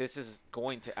 Right? Like this is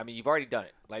going to, I mean, you've already done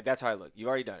it. Like that's how I look. You've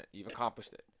already done it. You've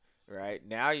accomplished it. Right?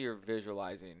 Now you're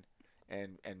visualizing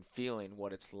and feeling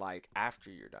what it's like after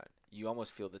you're done. You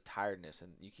almost feel the tiredness,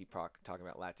 and you keep talking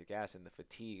about lactic acid and the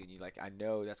fatigue, and you like, I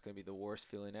know that's going to be the worst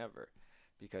feeling ever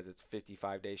because it's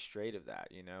 55 days straight of that,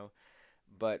 you know.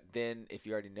 But then if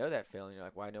you already know that feeling, you're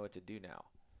like, well, I know what to do now.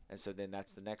 And so then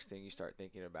that's the next thing you start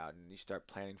thinking about, and you start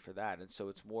planning for that. And so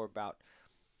it's more about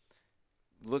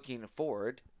looking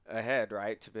forward ahead,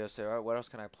 right? To be able to say, all right, what else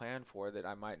can I plan for that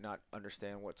I might not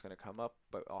understand what's going to come up,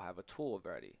 but I'll have a tool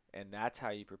ready. And that's how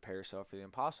you prepare yourself for the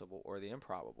impossible or the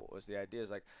improbable. Is the idea is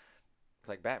like it's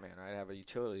like Batman, right? I have a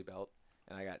utility belt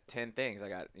and I got 10 things. I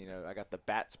got the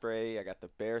bat spray, I got the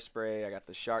bear spray, I got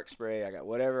the shark spray, I got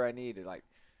whatever I need to like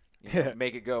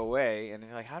make it go away. And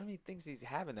you're like, how many things does he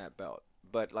have in that belt?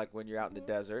 But like when you're out in the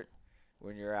desert,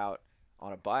 when you're out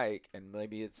on a bike, and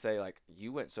maybe it's say like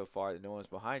you went so far that no one's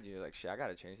behind you, you're like, shit, I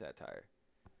gotta change that tire.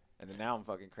 And then now I'm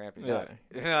fucking cramping Yeah. up.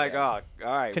 And you're like, Yeah. oh,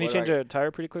 all right. Can you what do change a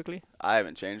tire pretty quickly? I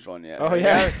haven't changed one yet. Oh, There we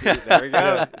yeah. go. See, there we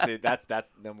go. See,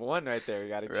 that's number one right there. You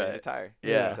got to change the Right. tire.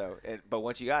 Yeah. So, but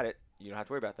once you got it, you don't have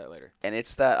to worry about that later. And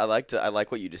it's that I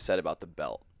like what you just said about the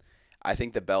belt. I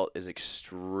think the belt is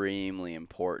extremely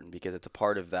important because it's a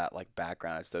part of that like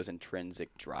background. It's those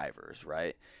intrinsic drivers,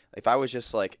 right? If I was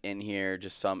just like in here,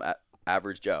 just some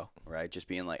average Joe, right? Just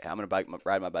being like, I'm gonna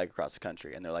ride my bike across the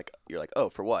country, and they're like, you're like, oh,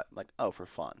 for what? I'm like, oh, for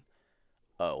fun.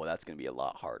 Oh, well, that's gonna be a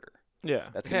lot harder. Yeah.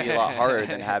 That's gonna be a lot harder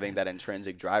than having that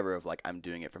intrinsic driver of like, I'm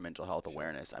doing it for mental health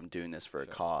awareness. I'm doing this for a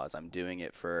cause. I'm doing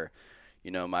it for,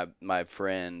 my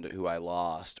friend who I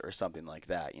lost or something like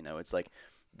that. It's like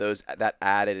that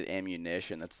added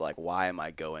ammunition that's like, why am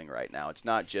I going right now? It's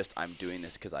not just I'm doing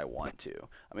this because I want to.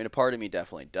 I mean, a part of me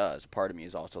definitely does. A part of me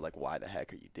is also like, why the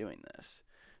heck are you doing this?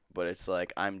 But it's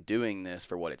like, I'm doing this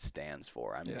for what it stands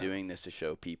for. I'm doing this to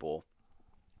show people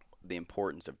the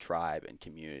importance of tribe and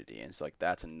community. And so like,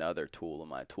 that's another tool in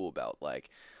my tool belt. Like,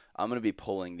 I'm going to be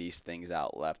pulling these things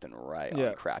out left and right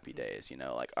on crappy days,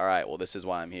 like, all right, well, this is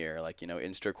why I'm here. Like, in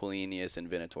Sterquilinius and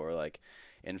Venator, like,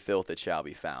 in filth it shall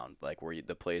be found. Like,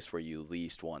 the place where you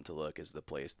least want to look is the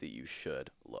place that you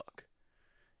should look.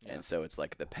 Yeah. And so it's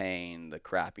like the pain, the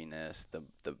crappiness,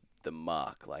 the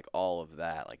muck, like all of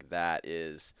that, like that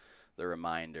is the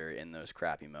reminder in those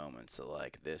crappy moments. So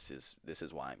like, this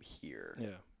is why I'm here. Yeah.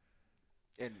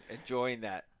 And enjoying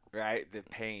that, right? The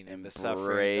pain and the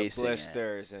suffering, the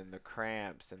blisters and the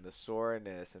cramps and the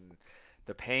soreness and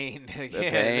the pain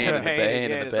again. The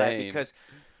pain. Like, because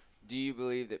do you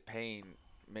believe that pain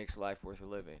makes life worth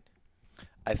living?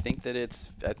 I think that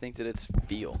it's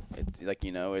feel. It's like,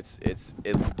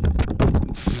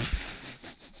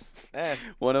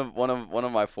 one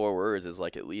of my 4 words is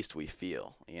like, at least we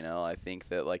feel. I think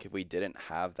that like, if we didn't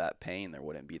have that pain, there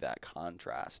wouldn't be that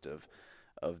contrast of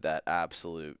that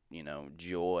absolute,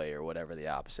 joy or whatever the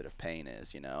opposite of pain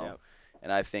is, Yep.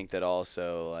 And I think that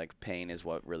also like, pain is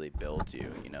what really builds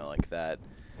you, like that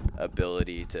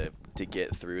ability to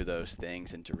get through those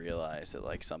things and to realize that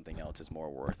like, something else is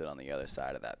more worth it on the other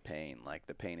side of that pain. Like,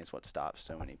 the pain is what stops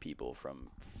so many people from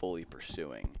fully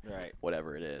pursuing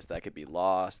whatever it is. That could be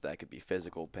loss, that could be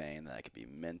physical pain, that could be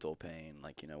mental pain,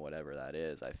 like, whatever that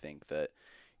is. I think that,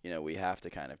 we have to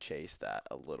kind of chase that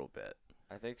a little bit.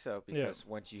 I think so, because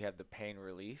once you have the pain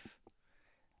relief,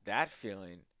 that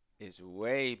feeling is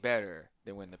way better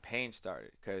than when the pain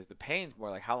started. Because the pain's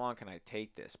more like, how long can I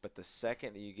take this? But the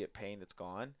second that you get pain that's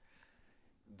gone,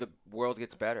 the world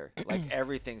gets better. Like,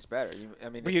 everything's better.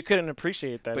 But you couldn't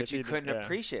appreciate that. But you couldn't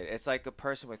appreciate it. It's like a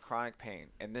person with chronic pain.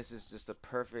 And this is just a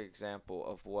perfect example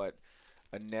of what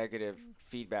a negative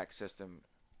feedback system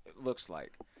looks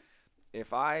like.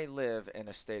 If I live in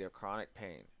a state of chronic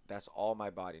pain, that's all my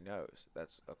body knows.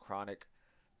 That's a chronic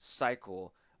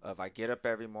cycle of I get up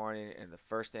every morning and the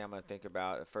first thing I'm going to think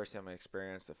about, the first thing I'm going to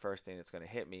experience, the first thing that's going to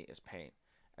hit me is pain.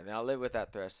 And then I'll live with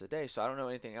that the rest of the day. So I don't know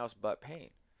anything else but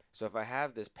pain. So if I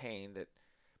have this pain that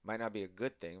might not be a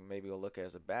good thing, maybe we'll look at it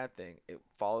as a bad thing, it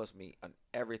follows me on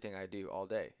everything I do all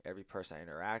day. Every person I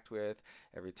interact with,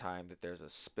 every time that there's a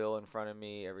spill in front of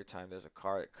me, every time there's a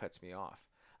car that cuts me off.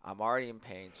 I'm already in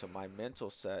pain, so my mental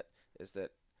set is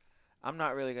that I'm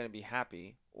not really going to be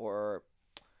happy or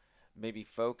maybe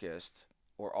focused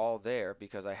or all there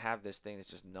because I have this thing that's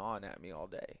just gnawing at me all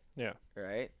day. Yeah.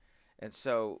 Right? And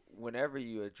so whenever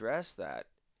you address that,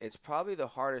 it's probably the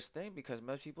hardest thing because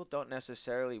most people don't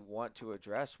necessarily want to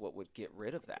address what would get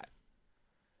rid of that.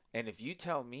 And if you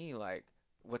tell me, like,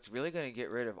 what's really going to get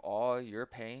rid of all your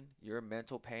pain, your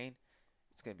mental pain,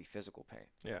 it's going to be physical pain.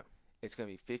 Yeah. It's going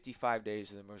to be 55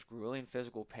 days of the most grueling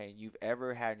physical pain you've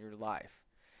ever had in your life.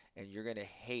 And you're going to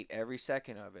hate every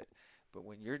second of it. But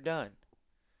when you're done,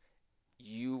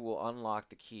 you will unlock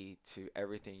the key to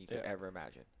everything you could ever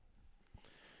imagine.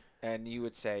 And you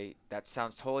would say, that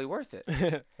sounds totally worth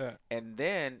it. And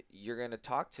then you're going to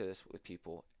talk to this with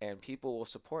people, and people will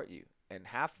support you. And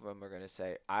half of them are going to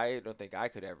say, I don't think I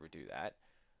could ever do that.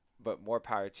 But more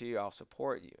power to you, I'll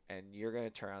support you. And you're going to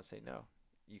turn around and say, no,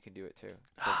 you can do it too.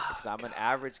 Because I'm an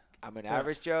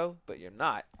average Joe, but you're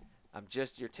not. I'm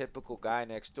just your typical guy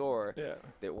next door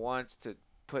that wants to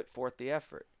put forth the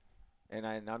effort. And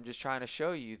I'm just trying to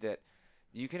show you that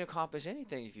you can accomplish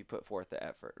anything if you put forth the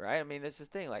effort, right? I mean, this is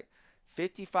the thing, like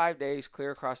 55 days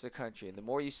clear across the country, and the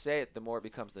more you say it, the more it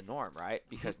becomes the norm, right?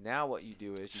 Because now what you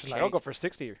do is you She's change. like, I'll go for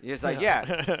 60. It's like, yeah.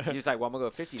 You're just like, well, I'm gonna go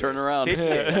 50 Turn days. around. 50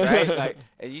 days, right? Like,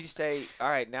 and you say, all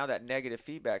right, now that negative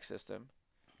feedback system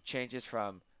changes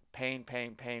from pain,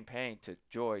 pain, pain, pain to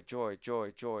joy, joy,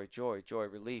 joy, joy, joy, joy,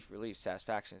 relief, relief,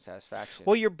 satisfaction, satisfaction.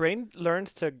 Well, your brain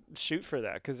learns to shoot for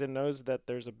that because it knows that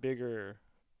there's a bigger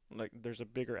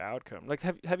outcome. Like,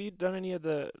 have you done any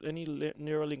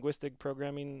neuro-linguistic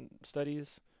programming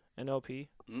studies, NLP?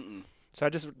 Mm-mm. So I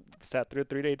just sat through a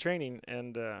 3-day training,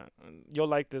 and you'll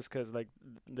like this because like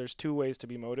there's 2 ways to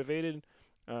be motivated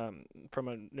from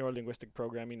a neuro-linguistic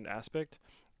programming aspect.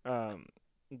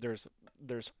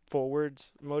 There's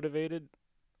forwards motivated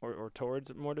or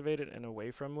towards motivated and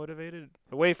away from motivated.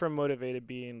 Away from motivated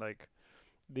being like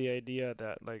the idea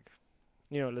that, like,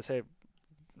 let's say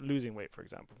losing weight, for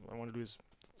example. I want to lose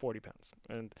 40 pounds.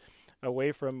 And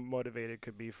away from motivated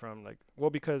could be from like, well,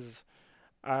 because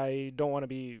I don't want to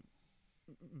be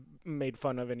made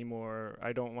fun of anymore.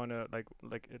 I don't want to like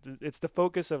it's the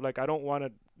focus of like I don't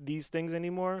want these things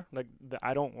anymore, like the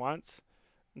I don't wants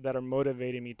that are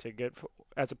motivating me to get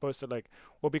as opposed to like,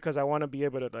 well, because I want to be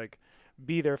able to like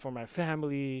be there for my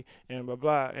family and blah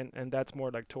blah, and that's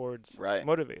more like towards Right.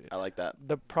 motivated. I like that.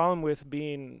 The problem with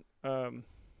being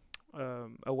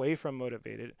away from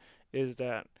motivated is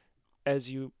that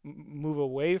as you move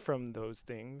away from those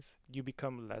things, you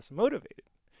become less motivated.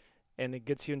 And it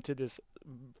gets you into this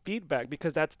feedback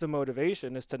because that's the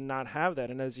motivation, is to not have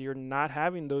that. And as you're not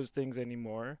having those things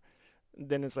anymore,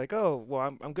 then it's like, oh,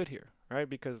 well, I'm good here, right?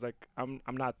 Because like I'm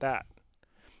not that.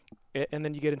 And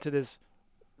then you get into this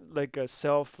like a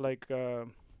self like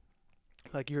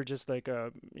you're just like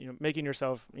making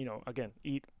yourself again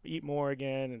eat more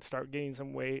again and start gaining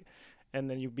some weight, and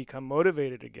then you become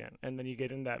motivated again, and then you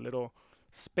get in that little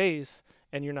space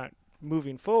and you're not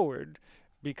moving forward.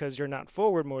 Because you're not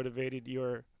forward motivated,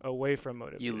 you're away from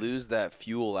motivated. You lose that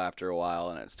fuel after a while,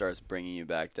 and it starts bringing you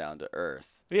back down to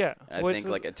earth. Yeah, And I think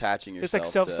like attaching yourself. It's like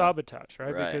self-sabotage,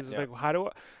 right? Right. Because Yeah. like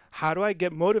how do I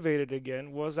get motivated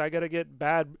again? Well, I gotta get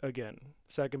bad again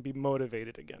so I can be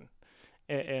motivated again.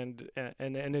 And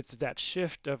it's that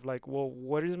shift of like, well,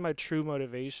 what is my true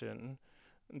motivation?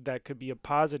 That could be a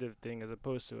positive thing as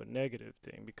opposed to a negative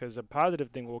thing, because a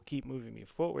positive thing will keep moving me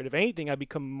forward. If anything, I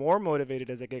become more motivated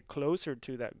as I get closer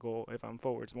to that goal if I'm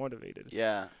forwards motivated.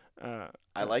 Yeah.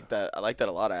 I like that. I like that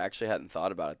a lot. I actually hadn't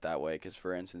thought about it that way because,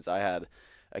 for instance, I had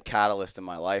a catalyst in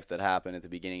my life that happened at the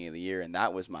beginning of the year, and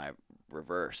that was my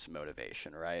reverse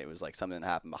motivation, right? It was like something that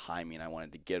happened behind me, and I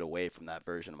wanted to get away from that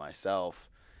version of myself.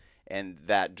 And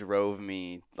that drove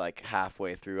me like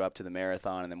halfway through up to the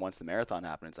marathon. And then once the marathon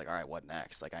happened, it's like, all right, what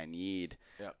next? Like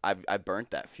I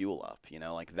burnt that fuel up,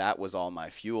 like that was all my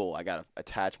fuel. I got to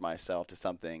attach myself to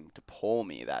something to pull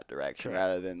me that direction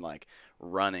rather than like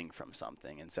running from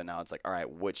something. And so now it's like, all right,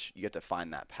 you have to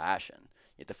find that passion.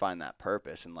 You have to find that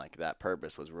purpose. And like that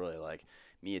purpose was really like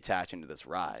me attaching to this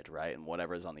ride, right? And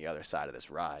whatever's on the other side of this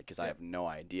ride, because I have no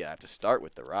idea. I have to start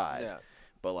with the ride. Yeah.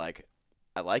 But like,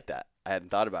 I like that. I hadn't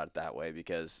thought about it that way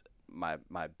because my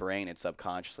brain had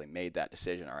subconsciously made that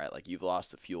decision. All right, like you've lost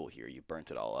the fuel here. You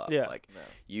burnt it all up. Yeah. Like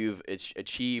you've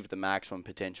achieved the maximum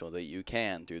potential that you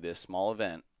can through this small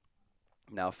event.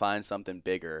 Now find something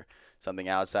bigger, something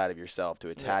outside of yourself to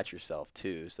attach yourself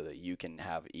to so that you can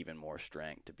have even more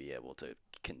strength to be able to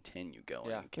continue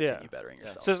going and continue bettering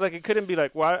yourself. So it's like it couldn't be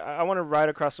like, well, I want to ride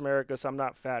across America so I'm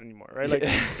not fat anymore, right? Like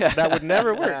that would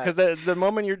never work because the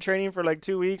moment you're training for like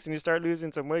 2 weeks and you start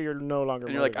losing some weight, you're no longer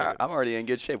and you're like, motivated. I'm already in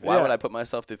good shape. Why would I put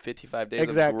myself through 55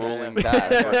 days of grueling Yeah.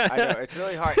 tasks? I know it's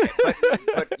really hard,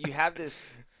 but you have this.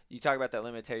 You talk about that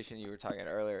limitation you were talking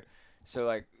about earlier. So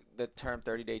like the term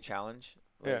 30-day challenge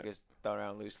is thrown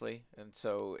around loosely, and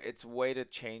so it's a way to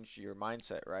change your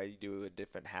mindset, right? You do a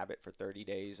different habit for 30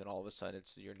 days, and all of a sudden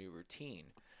it's your new routine.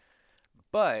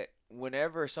 But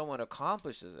whenever someone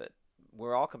accomplishes it,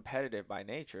 we're all competitive by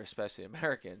nature, especially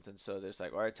Americans, and so there's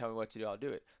like, all right, tell me what to do, I'll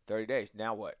do it. 30 days,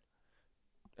 now what?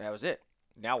 That was it.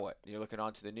 Now what? You're looking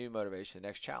on to the new motivation, the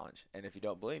next challenge. And if you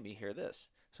don't believe me, hear this.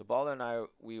 So Baldo and I,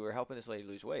 we were helping this lady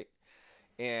lose weight.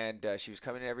 And she was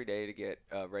coming in every day to get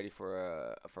ready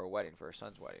for a wedding, for her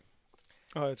son's wedding.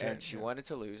 Oh, that's right. And she wanted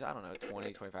to lose, I don't know,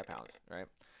 20, 25 pounds, right?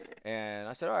 And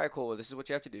I said, all right, cool. Well, this is what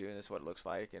you have to do, and this is what it looks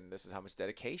like, and this is how much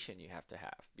dedication you have to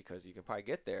have, because you can probably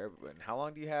get there, but how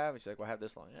long do you have? And she's like, well, I have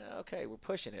this long. Yeah, okay, we're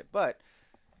pushing it, but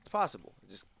it's possible.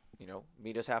 Just,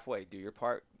 meet us halfway. Do your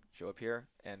part, show up here,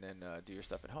 and then do your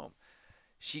stuff at home.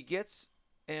 She gets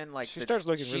And like She starts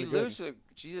looking really good.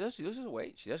 She loses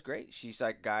weight. She does great. She's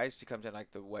like, guys, she comes in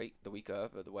like the week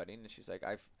of the wedding, and she's like,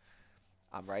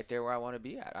 I'm right there where I want to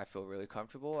be at. I feel really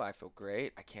comfortable. I feel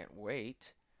great. I can't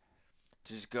wait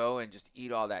to just go and just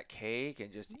eat all that cake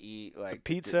and just eat like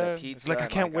pizza. The pizza. It's like I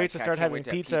can't wait to start having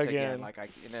pizza again. Like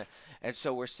and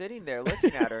so we're sitting there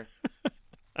looking at her.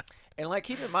 And like,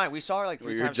 keep in mind, we saw her like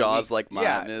 3 times. Your jaw's a week. like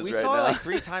mine is we right saw her now. like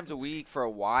 3 times a week for a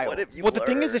while. What have you Well, the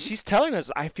thing is that learned? she's telling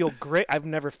us, I feel great. I've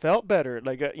never felt better.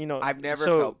 Like, I've never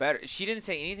felt better. She didn't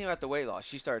say anything about the weight loss.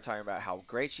 She started talking about how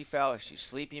great she felt. She's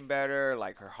sleeping better.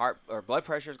 Like her blood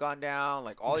pressure's gone down.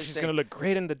 Like all these things. She's gonna look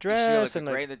great in the dress. She's gonna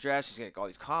look great in the dress. She's gonna get all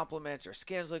these compliments. Her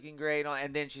skin's looking great.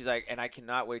 And then she's like, and I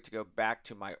cannot wait to go back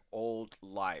to my old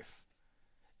life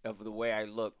of the way I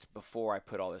looked before I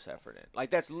put all this effort in.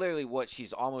 Like that's literally what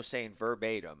she's almost saying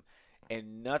verbatim,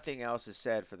 and nothing else is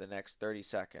said for the next 30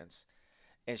 seconds.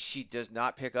 And she does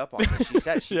not pick up on it. She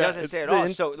said she doesn't say it at all.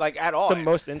 So like at all. It's the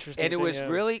most interesting. And it thing, was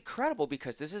really credible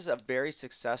because this is a very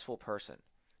successful person.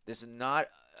 This is not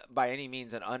by any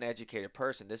means an uneducated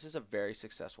person. This is a very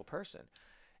successful person.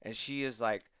 And she is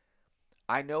like,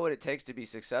 I know what it takes to be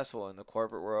successful in the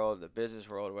corporate world, the business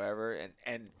world, whatever.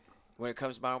 And when it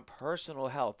comes to my own personal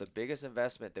health, the biggest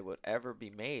investment that would ever be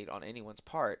made on anyone's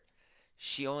part,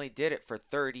 she only did it for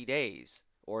 30 days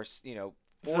or,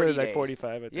 40 like days. 45,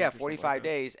 I think. Yeah, or something 45 like that.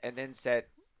 days, and then said,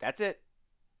 that's it.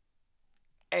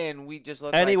 And we just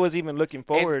looked And like, he was even looking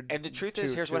forward. And the truth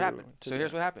is, here's what happened. So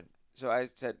here's what happened. So I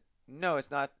said, no, it's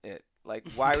not it. Like,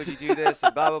 why would you do this?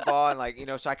 And blah, blah, blah. And like,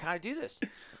 so I kind of do this.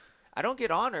 I don't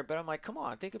get on her, but I'm like, come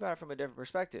on, think about it from a different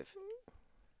perspective.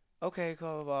 Okay,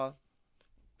 blah, blah, blah.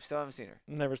 Still haven't seen her.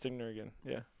 Never seen her again.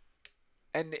 Yeah.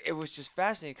 And it was just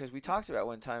fascinating because we talked about it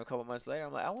one time a couple months later.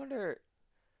 I'm like, I wonder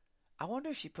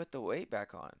if she put the weight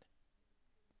back on.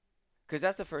 Because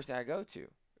that's the first thing I go to,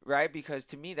 right? Because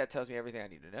to me, that tells me everything I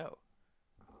need to know.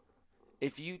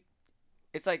 It's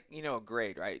like, a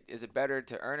grade, right? Is it better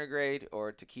to earn a grade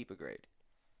or to keep a grade,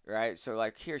 right? So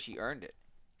like here, she earned it,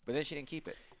 but then she didn't keep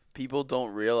it. People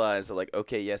don't realize that, like,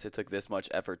 okay, yes, it took this much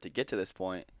effort to get to this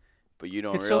point, but you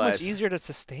don't It's realize so much easier to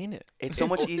sustain it. it's so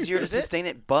much easier to Is it? sustain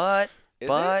it, but Is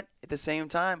at the same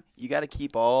time, you got to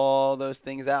keep all those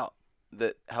things out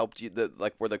that helped you, that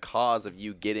like were the cause of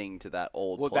you getting to that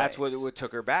old Well, place. that's what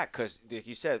took her back because, like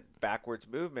you said, backwards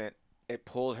movement, it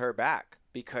pulled her back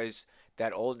because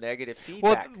that old negative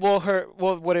feedback.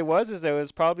 What it was is it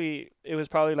was probably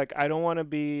like I don't want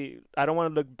to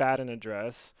look bad in a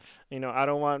dress. I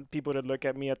don't want people to look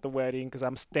at me at the wedding because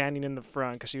I'm standing in the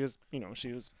front because she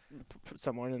was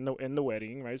someone in the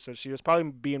wedding, right? So she was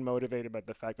probably being motivated by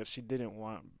the fact that she didn't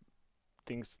want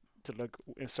things to look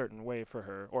a certain way for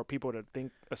her or people to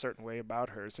think a certain way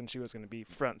about her since she was going to be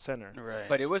front center. right.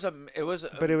 But it was a It's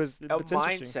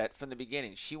mindset from the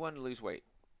beginning. She wanted to lose weight.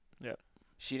 Yeah.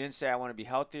 She didn't say, I want to be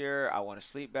healthier. I want to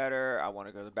sleep better. I want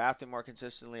to go to the bathroom more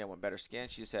consistently. I want better skin.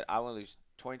 She said, I want to lose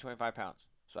 20, 25 pounds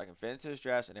so I can fit into this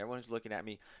dress. And everyone who's looking at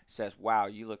me says, wow,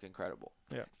 you look incredible.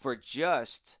 Yeah. For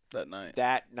just that night.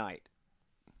 that night,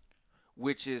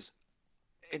 which is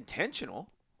intentional,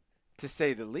 to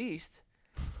say the least.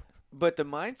 But the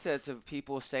mindsets of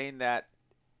people saying that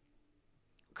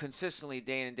consistently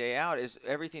day in and day out is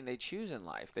everything they choose in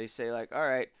life. They say, like, all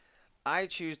right, I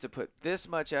choose to put this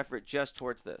much effort just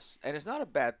towards this. And it's not a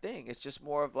bad thing. It's just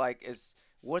more of like,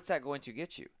 what's that going to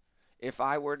get you? If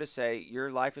I were to say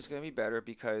your life is going to be better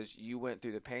because you went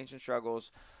through the pains and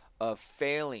struggles of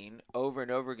failing over and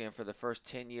over again for the first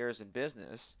 10 years in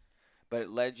business, but it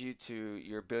led you to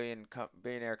your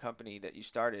billionaire company that you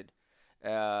started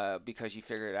because you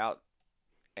figured it out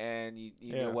and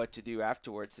you know what to do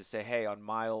afterwards to say, hey, on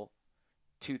mile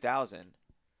 2000,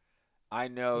 I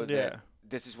know that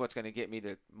this is what's going to get me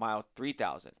to mile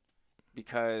 3000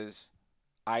 because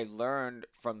I learned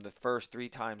from the first 3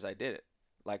 times I did it.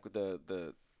 Like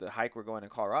the hike we're going in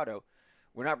Colorado,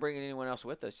 we're not bringing anyone else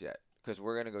with us yet because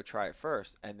we're going to go try it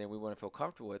first, and then we want to feel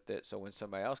comfortable with it so when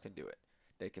somebody else can do it,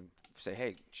 they can say,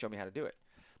 hey, show me how to do it.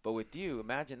 But with you,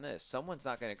 imagine this. Someone's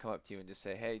not going to come up to you and just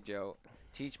say, hey, Joe,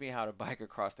 teach me how to bike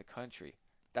across the country.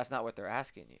 That's not what they're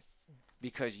asking you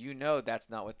because that's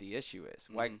not what the issue is.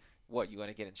 Mm-hmm. Like, what, you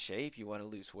want to get in shape? You want to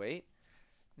lose weight?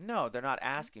 No, they're not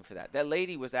asking for that. That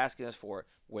lady was asking us for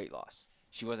weight loss.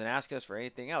 She wasn't asking us for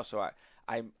anything else. So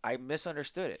I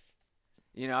misunderstood it.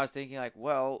 I was thinking like,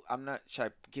 well, should I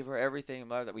give her everything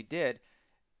that we did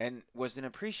and wasn't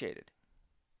appreciated?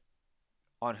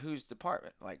 On whose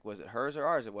department? Like, was it hers or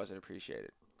ours? It wasn't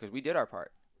appreciated because we did our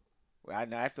part.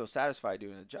 I feel satisfied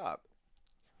doing the job.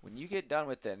 When you get done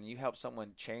with it and you help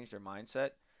someone change their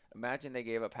mindset, imagine they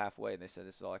gave up halfway and they said,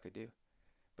 this is all I could do.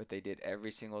 but they did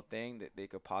every single thing that they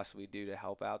could possibly do to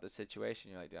help out the situation.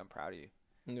 You're like, dude, I'm proud of you.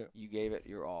 Yeah. You gave it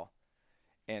your all.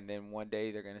 And then one day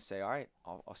they're going to say, all right,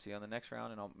 I'll see you on the next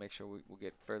round, and I'll make sure we'll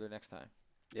get further next time.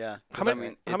 Yeah. How 'cause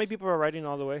many, how many people are riding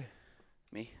all the way?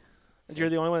 Me. You're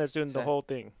the only one that's doing the Same. whole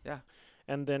thing. Yeah.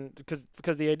 And then because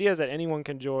the idea is that anyone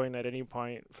can join at any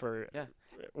point for Yeah.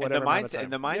 whatever amount of time.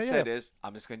 And the mindset is,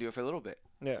 I'm just going to do it for a little bit.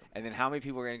 Yeah. And then how many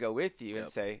people are going to go with you and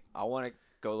say, I want to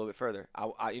go a little bit further?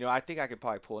 I think I could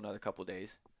probably pull another couple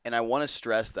days. And I want to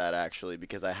stress that actually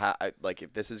because I like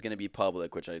if this is going to be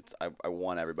public, which I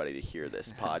want everybody to hear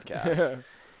this podcast.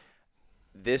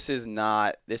 This is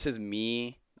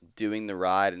me doing the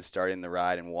ride and starting the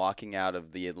ride and walking out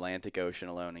of the Atlantic Ocean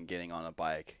alone and getting on a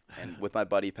bike and with my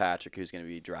buddy Patrick, who's going to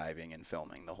be driving and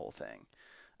filming the whole thing.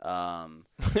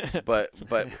 But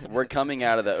we're coming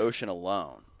out of the ocean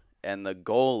alone, and the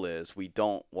goal is we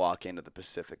don't walk into the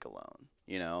Pacific alone.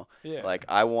 You know, Yeah. like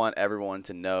I want everyone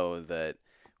to know that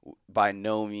by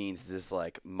no means is this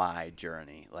like my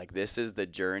journey. Like this is the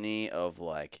journey of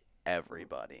like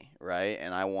everybody, right?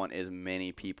 And I want as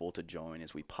many people to join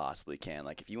as we possibly can.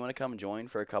 Like if you want to come join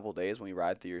for a couple days when we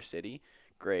ride through your city,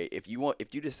 great. If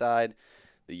you decide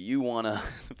that you want to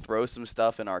throw some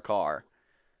stuff in our car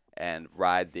and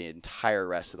ride the entire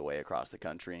rest of the way across the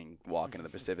country and walk into the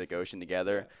Pacific Ocean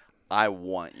together, I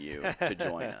want you to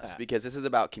join us because this is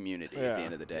about community at the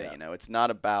end of the day. You know, it's not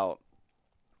about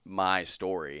my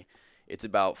story. It's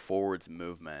about Forward's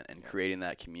movement and creating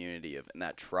that community and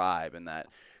that tribe and that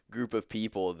group of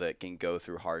people that can go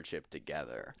through hardship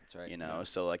together. That's right. You know,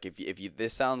 so like if you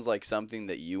this sounds like something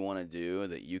that you want to do,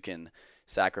 that you can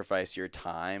sacrifice your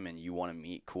time and you want to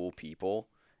meet cool people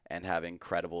and have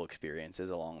incredible experiences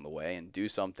along the way and do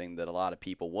something that a lot of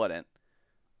people wouldn't,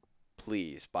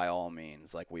 please, by all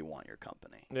means, like we want your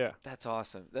company. Yeah. That's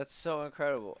awesome. That's so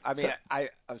incredible. I mean,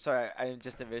 I'm sorry. I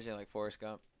just envision like Forrest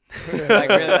Gump. Like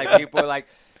really, like people are like,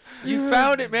 you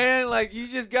found it, man. Like you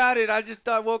just got it. I just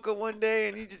woke up one day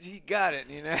and he got it.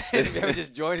 You know, I'm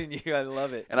just joining you. I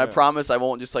love it. And I promise I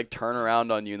won't just like turn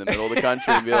around on you in the middle of the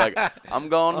country and be like, I'm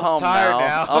going home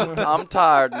tired now. I'm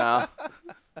tired now.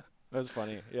 That's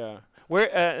funny. Yeah. Where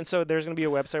and so there's gonna be a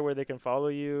website where they can follow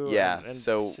you. Yeah, And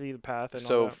so- see the path and all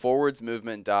So that.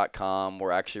 forwardsmovement.com,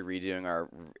 we're actually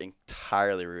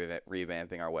entirely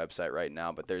revamping our website right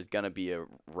now, but there's going to be a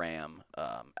RAM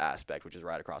aspect, which is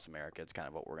Ride Across America. It's kind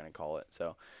of what we're going to call it.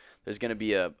 So there's going to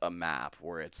be a map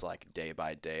where it's like day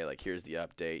by day, like here's the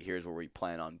update, here's where we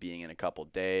plan on being in a couple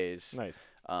days. Nice.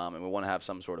 And we want to have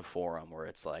some sort of forum where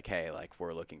it's like, hey, like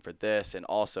we're looking for this. And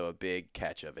also a big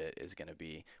catch of it is going to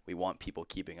be we want people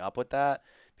keeping up with that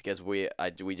because we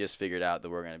just figured out that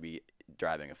we're going to be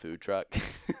driving a food truck.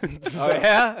 Oh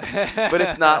yeah. But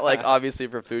it's not like obviously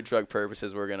for food truck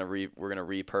purposes we're going to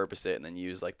repurpose it and then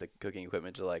use like the cooking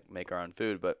equipment to like make our own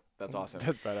food, but That's awesome.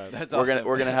 That's badass. That's we're awesome.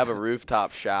 going to have a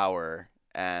rooftop shower.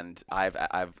 And I've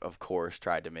of course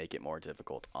tried to make it more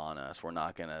difficult on us. We're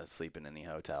not gonna sleep in any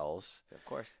hotels. Of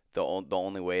course. The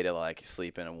only way to like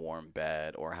sleep in a warm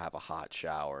bed or have a hot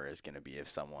shower is gonna be if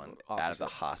someone Offers out of the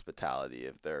it. hospitality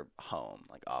of their home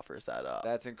like offers that up.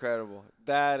 That's incredible.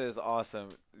 That is awesome.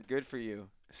 Good for you.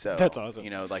 So That's awesome. You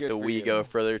know, like Good the for we you. go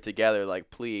further together. Like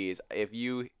please, if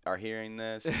you are hearing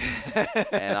this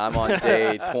and I'm on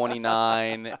day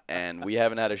 29 and we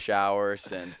haven't had a shower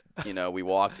since we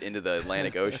walked into the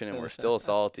Atlantic Ocean and we're still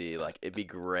salty, like it'd be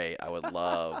great. I would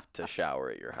love to shower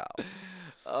at your house.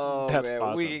 Oh That's man,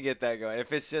 awesome. we can get that going.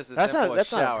 If it's just a That's simple not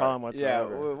shower, a problem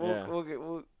whatsoever. Yeah,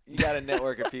 we'll you got a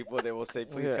network of people that will say,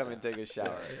 please come and take a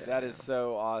shower. That is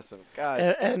so awesome,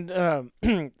 guys.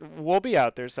 And we'll be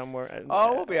out there somewhere.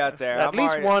 We'll be out there. At I'm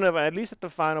least already- at least at the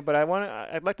final. But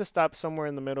I'd like to stop somewhere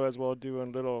in the middle as well, do a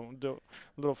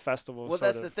little festival. Well, sort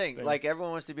that's of the thing. Like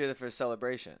everyone wants to be there for a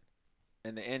celebration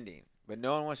and the ending, but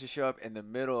no one wants to show up in the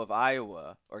middle of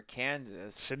Iowa or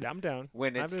Kansas Shit, I'm down.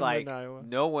 when I've it's been like in Iowa.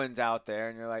 no one's out there,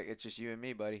 and you're like, it's just you and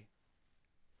me, buddy.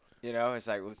 You know, it's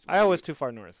like Iowa's too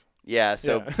far north. Yeah.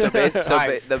 So Yeah. so,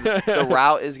 Right. the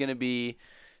route is gonna be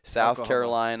South Oklahoma.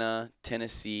 Carolina,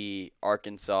 Tennessee,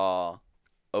 Arkansas,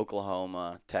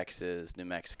 Oklahoma, Texas, New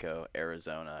Mexico,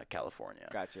 Arizona, California.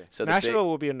 Gotcha. So Nashville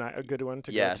will be a good one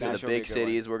to Yeah, go to. so the Nashville will be a big good one.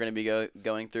 cities we're going to be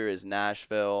going through is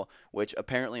Nashville, which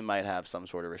apparently might have some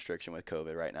sort of restriction with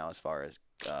COVID right now as far as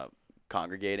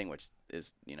congregating, which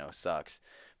is, sucks.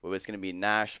 But it's going to be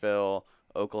Nashville,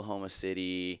 Oklahoma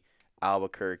City,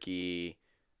 Albuquerque,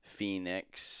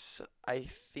 Phoenix, I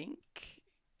think,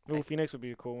 Ooh, Phoenix would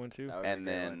be a cool one too. That would be a and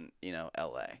great one. then,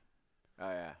 LA Oh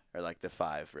yeah. are like the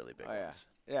 5 really big Oh, yeah. ones.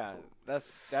 Yeah,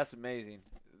 that's amazing.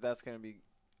 That's gonna be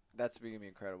That's gonna be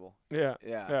incredible. Yeah.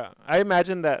 Yeah. Yeah. I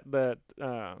imagine that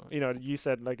you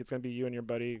said like it's gonna be you and your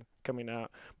buddy coming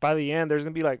out. By the end, there's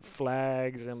gonna be like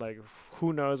flags and like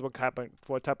who knows what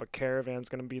type of caravan's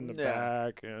gonna be in the Yeah.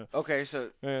 back. Yeah. Okay, so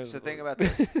Yeah, think about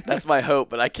this. That's my hope,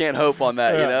 but I can't hope on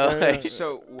that. Yeah, You know, yeah, yeah. Like,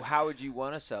 So how would you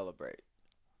want to celebrate?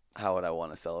 how would I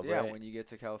want to celebrate? Yeah, when you get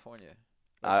to California.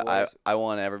 Like, what I is- I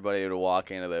want everybody to walk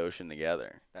into the ocean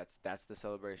together. that's the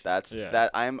celebration. That's Yeah.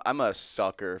 that I'm a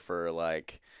sucker for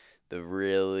like the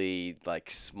really like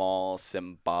small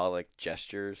symbolic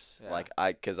gestures. Yeah.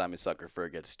 Like cuz I'm a sucker for a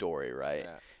good story, right?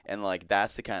 Yeah. And like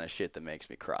that's the kind of shit that makes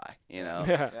me cry, you know?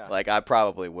 Yeah. Yeah. Like I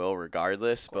probably will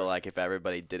regardless, but course. like if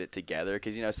everybody did it together,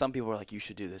 because some people are like, you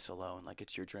should do this alone, like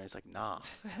it's your journey. It's like, nah,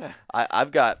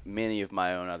 I've got many of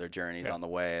my own other journeys Yeah. on the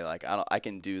way. Like I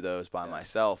can do those by Yeah.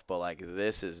 myself, but like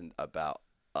this isn't about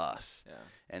us. Yeah.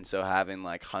 And so having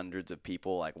like hundreds of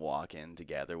people like walk in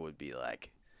together would be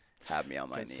like have me on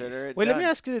my Consider knees. it Wait, let me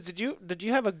done. ask you this: Did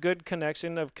you have a good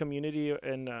connection of community?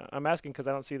 And I'm asking because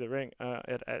I don't see the ring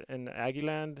in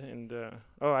Aggieland. And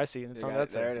oh, I see. It's You on got that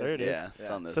it. side. There it There is. it is. Yeah, it's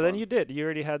Yeah. on this So then one. you did. You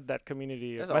already had that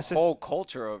community. There's My a sis- whole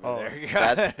culture over Oh.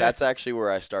 there. that's actually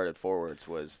where I started Forwards,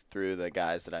 was through the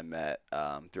guys that I met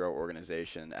through our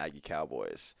organization, Aggie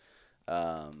Cowboys.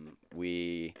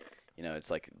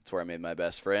 It's where I made my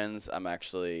best friends. I'm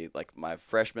actually like my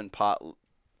freshman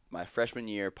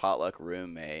year potluck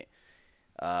roommate.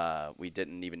 We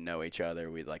didn't even know each other.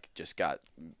 We like just got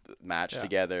matched Yeah.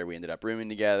 together. We ended up rooming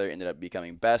together. Ended up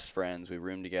becoming best friends. We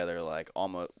roomed together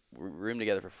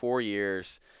for 4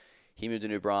 years. He moved to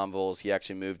New Braunfels. He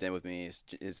actually moved in with me.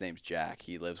 His name's Jack.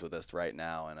 He lives with us right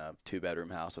now in a 2-bedroom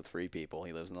house with 3 people.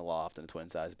 He lives in the loft in a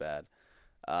twin-size bed.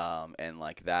 And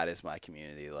like that is my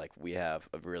community. Like we have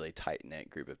a really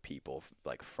tight-knit group of people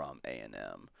like from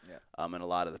A&M. Yeah. And a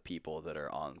lot of the people that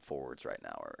are on Forwards right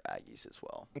now are Aggies as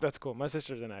well. That's cool. My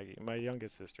sister's an Aggie. My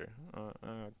youngest sister,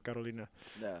 Carolina.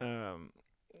 Yeah.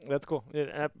 That's cool.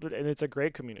 And it's a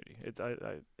great community. It's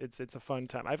a fun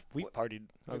time. We've partied.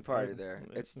 We I've- partied there.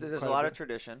 There's quite a lot bit. of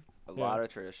tradition. A Yeah. lot of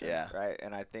tradition. Yeah. Right.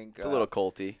 And I think It's a little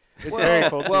culty. It's very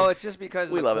cool. Well, it's just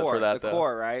because We of the love it for core, that, the though.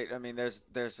 core, right? I mean,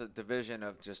 there's a division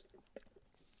of just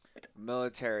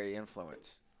military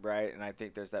influence, right? And I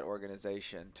think there's that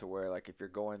organization to where, like, if you're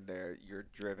going there, you're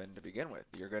driven to begin with.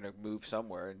 You're going to move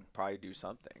somewhere and probably do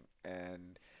something.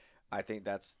 And I think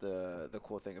that's the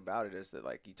cool thing about it, is that,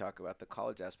 like, you talk about the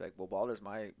college aspect. Well, Balder's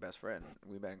my best friend.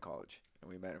 We met in college, and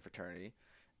we met in fraternity.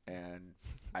 And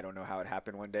I don't know how it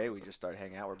happened one day. We just started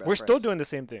hanging out. We're still friends. doing the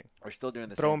same thing. We're still doing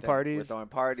the Throwing same thing. We're parties. throwing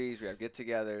parties. We have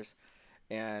get-togethers,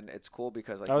 and it's cool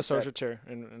because, like I you was said, social chair,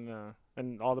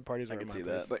 and all the parties I were can at my see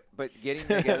place. that. but getting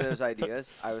together those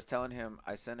ideas. I was telling him.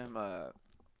 I sent him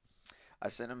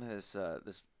his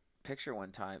this picture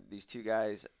one time. These 2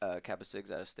 guys, Kappa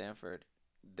Sigs out of Stanford.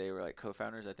 They were like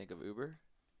co-founders, I think, of Uber,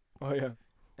 Oh yeah.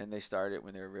 and they started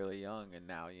when they were really young, and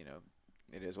now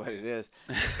it is what it is.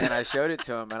 And I showed it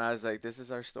to him, and I was like, "This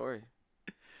is our story."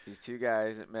 These 2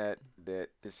 guys that met that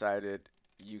decided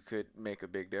you could make a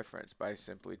big difference by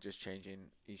simply just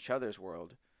changing each other's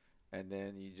world, and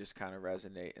then you just kind of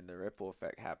resonate and the ripple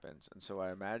effect happens. And so what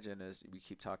I imagine is, we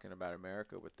keep talking about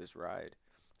America with this ride.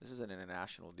 This is an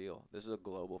international deal. This is a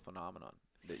global phenomenon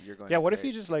that you're going Yeah. to What if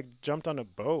create. you just like jumped on a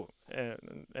boat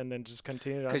and then just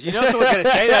continued? Because you know someone's going to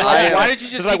say that. I Like, am- why didn't you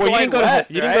just It's like, keep well, you going didn't go to- west,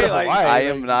 you didn't go to right? Hawaii. I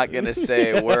am not going to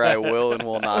say where I will and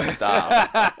will not stop.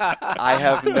 I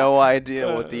have no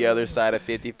idea what the other side of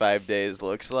 55 days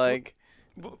looks like.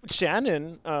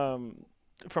 Shannon,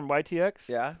 from YTX.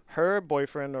 Yeah. Her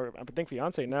boyfriend, or I think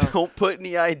fiance now. Don't put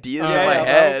any ideas Yeah, in my yeah,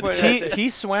 head. don't put it- he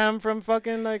swam from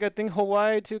fucking like I think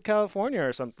Hawaii to California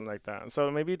or something like that.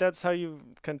 So maybe that's how you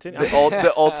continue.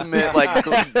 The ultimate like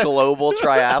global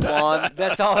triathlon.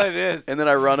 That's all it is. And then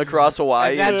I run across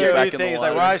Hawaii And and, that's get your back new in the thing. It's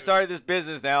water. like, when I started this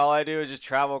business, now all I do is just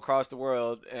travel across the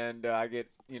world, and I get,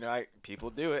 people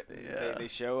do it. Yeah. They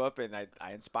show up, and I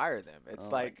inspire them. It's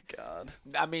Oh like, my God.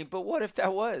 I mean, but what if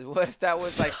that was? What if that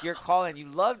was like your calling? You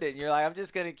loved it, and you're like, I'm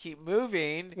just gonna keep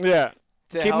moving. Yeah.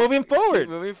 To Keep help- moving forward. Keep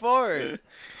moving forward.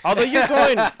 Although you're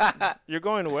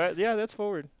going west. Yeah, that's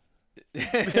forward.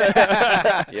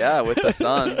 Yeah, with the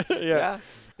sun. Yeah.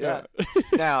 Yeah.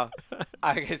 Now,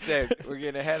 like I said, we're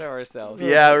getting ahead of ourselves.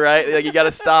 Yeah, right. Like you got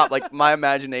to stop. Like my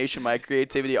imagination, my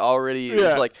creativity already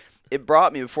Yeah. is like it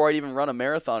brought me before I'd even run a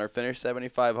marathon or finish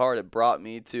 75 hard. It brought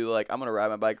me to like I'm gonna ride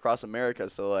my bike across America.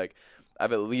 So like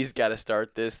I've at least got to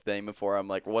start this thing before I'm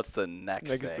like, what's the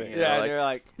next thing? You know, Yeah, and like, you're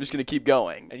like, I'm just gonna keep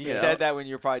going. and you know? said that when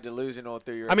you're probably delusional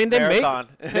through your I mean, they marathon.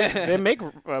 make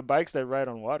bikes that ride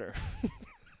on water.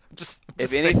 just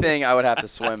If anything, I would have to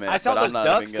swim it. I saw but those I'm not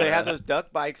ducks. even gonna. They have those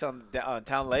duck bikes on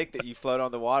Town Lake that you float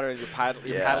on the water and you're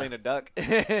paddling a duck.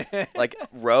 Like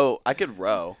row. I could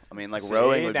row. I mean, like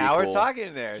rowing would be now cool. we're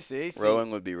talking there. See,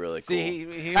 Rowing would be really cool. See,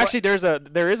 he Actually,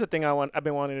 there is a thing I've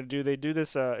been wanting to do. They do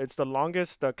this. It's the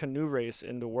longest canoe race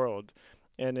in the world,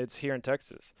 and it's here in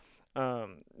Texas.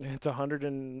 It's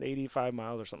 185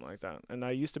 miles or something like that. And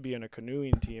I used to be in a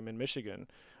canoeing team in Michigan,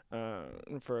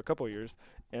 for a couple of years,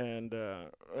 and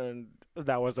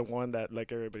that was the one that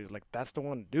like everybody's like, that's the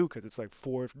one to do, because it's like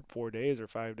 4 days or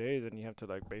 5 days, and you have to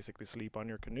like basically sleep on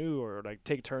your canoe or like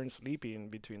take turns sleeping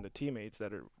between the teammates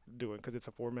that are doing, because it's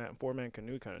a four man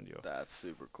canoe kind of deal. That's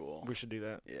super cool. We should do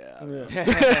that. Yeah.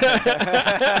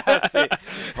 see,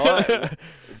 hold on.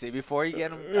 See, before you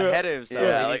get him ahead of himself,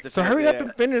 Yeah, he like- needs to So finish hurry it. up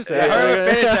and finish Yeah, that. hurry up and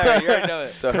finish that. You already know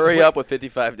it. So hurry up with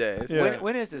 55 days. Yeah.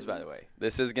 When is this, by the way?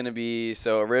 This is going to be,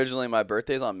 so originally my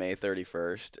birthday's on May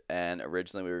 31st, and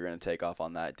originally we were going to take off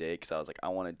on that day because I was like, I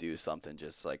want to do something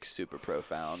just like super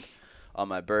profound on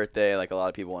my birthday. Like a lot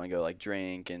of people want to go like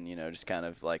drink and, you know, just kind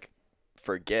of like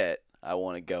forget. I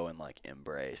want to go and like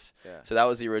embrace. Yeah. So that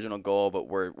was the original goal, but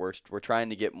we're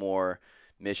trying to get more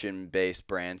mission-based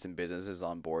brands and businesses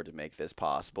on board to make this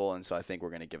possible, and so I think we're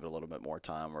going to give it a little bit more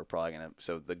time. We're probably going to,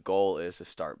 so the goal is to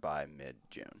start by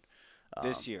mid-June.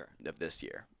 This year. Of this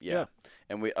year, yeah.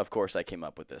 And we, of course, I came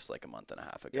up with this like a month and a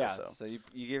half ago. Yeah, So you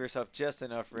give yourself just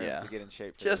enough room Yeah. to get in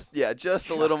shape for just this. just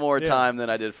a little more Yeah. time than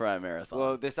I did for my marathon.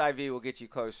 Well, this IV will get you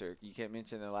closer. You can't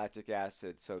mention the lactic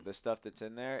acid, so the stuff that's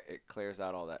in there, it clears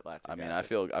out all that lactic I mean,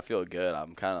 acid. I feel good.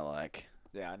 I'm kind of like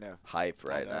Yeah, I know. hype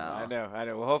right now. I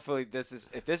know. Well, hopefully if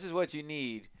this is what you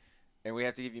need, and we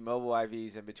have to give you mobile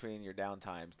IVs in between your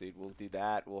downtimes, dude, we'll do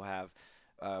that. We'll have,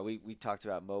 we talked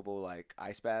about mobile like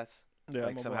ice baths. Yeah, Like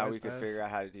mobile somehow ice we could baths. figure out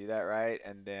how to do that, right?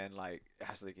 And then like I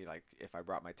was thinking like if I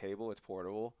brought my table, it's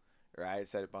portable, right?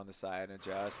 Set it on the side and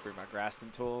adjust. Bring my Graston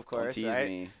tool, of course. Don't tease right?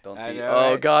 me. Don't I tease. know,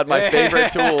 Oh right? God, my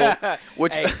favorite tool.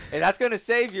 Which Hey, and that's going to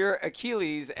save your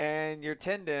Achilles and your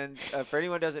tendons. For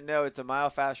anyone who doesn't know, it's a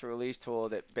myofascial release tool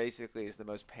that basically is the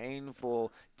most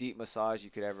painful deep massage you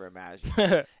could ever imagine,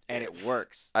 and it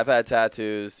works. I've had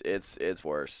tattoos. It's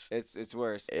worse. It's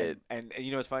worse. And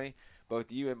you know what's funny? Both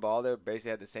you and Baldo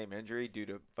basically had the same injury due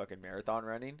to fucking marathon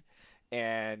running.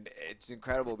 And it's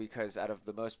incredible because out of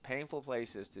the most painful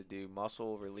places to do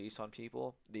muscle release on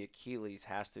people, the Achilles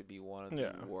has to be one of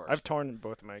the worst. I've torn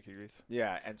both of my Achilles.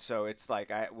 Yeah, and so it's like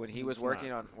when I was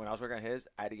working on his,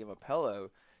 I had to give him a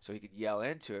pillow so he could yell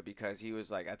into it, because he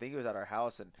was like, I think he was at our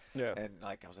house and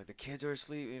like I was like, the kids are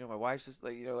asleep, you know, my wife's just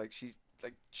like, you know, like she's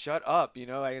like, shut up, you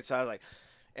know, like, and so I was like,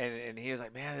 and he was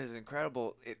like, man, this is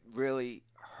incredible. It really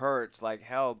hurts like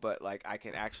hell, but like I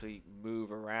can actually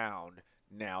move around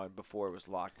now, and before it was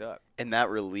locked up. And that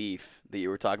relief that you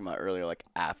were talking about earlier, like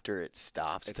after it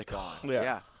stops, It's like, gone. oh, Yeah.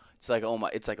 Yeah. it's like, oh my,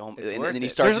 it's like, oh, It's and worth then he it.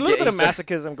 starts There's a to little get, bit of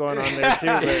masochism going on there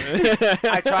too. But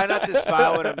I try not to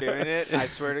smile when I'm doing it. I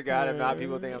swear to God, I'm not.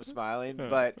 People think I'm smiling,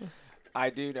 but I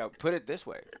do know. Put it this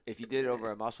way: if you did it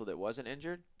over a muscle that wasn't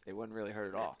injured, it wouldn't really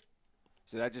hurt at all.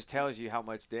 So that just tells you how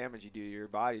much damage you do to your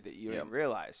body that you didn't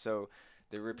realize. So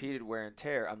the repeated wear and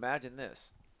tear. Imagine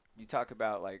this: you talk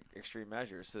about like extreme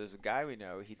measures. So there's a guy we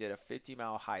know. He did a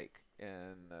 50-mile hike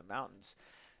in the mountains,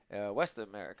 West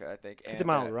America, I think.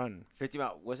 50-mile run.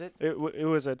 50-mile was it? It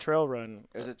was a trail run.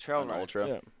 It was a trail an run. ultra.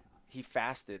 Yeah. He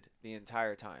fasted the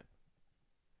entire time.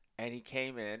 And he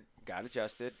came in, got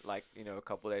adjusted, like, you know, a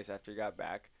couple days after he got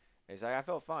back. And he's like, I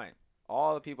felt fine.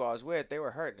 All the people I was with, they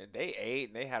were hurting. And they ate,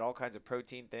 and they had all kinds of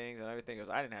protein things and everything. He goes,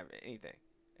 I didn't have anything.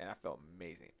 And I felt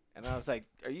amazing. And I was like,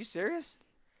 are you serious?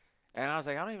 And I was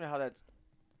like, I don't even know how that's...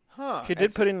 Huh. He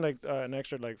did put in like an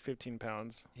extra like 15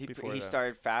 pounds. He before that.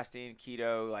 started fasting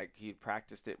keto, like he'd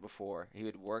practiced it before. He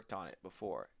had worked on it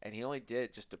before. And he only did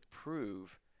it just to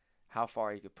prove how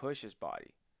far he could push his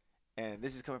body. And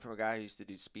this is coming from a guy who used to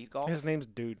do speed golf. His name's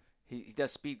Dude. He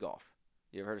does speed golf.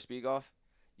 You ever heard of speed golf?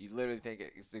 You literally think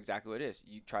it's exactly what it is.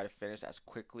 You try to finish as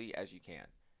quickly as you can.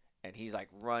 And he's like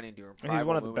running, doing And he's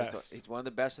one of the movements. best. He's one of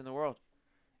the best in the world.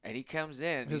 And he comes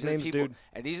in. His these are the name's people, Dude.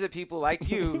 And these are the people like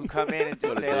you who come in and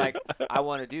just What a say, dude. like, I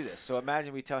want to do this. So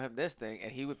imagine we tell him this thing,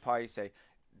 and he would probably say,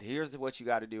 here's what you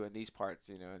got to do in these parts,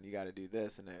 you know, and you got to do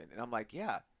this. And I'm like,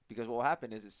 yeah, because what will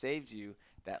happen is it saves you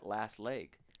that last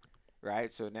leg,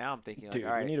 right? So now I'm thinking, like, Dude,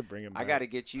 all right, we need to bring him back. I got to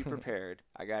get you prepared.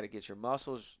 I got to get your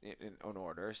muscles in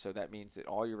order. So that means that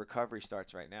all your recovery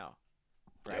starts right now,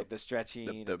 right? Yep. The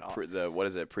stretching. The and all- the what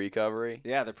is it, pre-covery?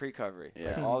 yeah, the pre-covery.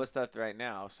 Yeah. All the stuff right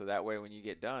now. So that way when you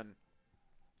get done,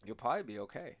 you'll probably be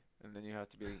okay. and then you have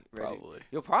to be ready. Probably.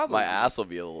 You'll probably. My ass will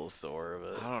be a little sore,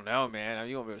 but I don't know, man. I mean,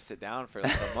 you won't be able to sit down for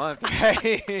like a month,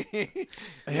 right?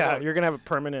 Yeah, you're gonna have a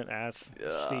permanent ass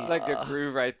seat. Like the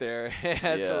groove right there. That's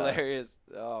Yeah. hilarious.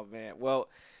 Oh man. Well,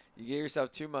 you give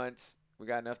yourself 2 months. We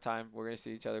got enough time. We're gonna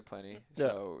see each other plenty.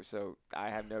 Yeah. So I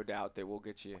have no doubt that we'll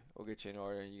get you in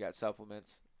order. You got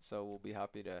supplements, so we'll be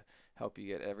happy to help you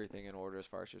get everything in order as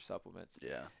far as your supplements.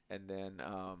 yeah. And then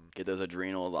Get those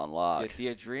adrenals on lock. get the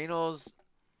adrenals.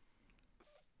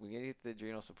 We get the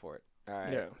adrenal support. All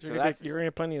right. Yeah, So you're gonna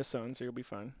get plenty of sun, so you'll be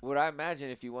fine. what I imagine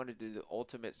if you wanted to do the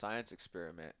ultimate science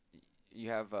experiment, you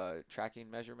have tracking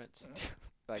measurements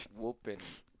like Whoop and.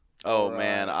 Oh or,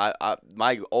 man, I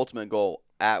my ultimate goal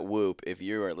at Whoop, if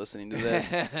you are listening to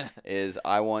this, is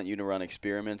I want you to run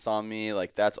experiments on me.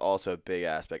 Like that's also a big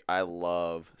aspect. I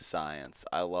love science.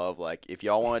 I love like if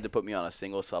y'all wanted to put me on a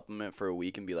single supplement for a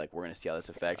week and be like, we're gonna see how this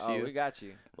affects Oh, you. we got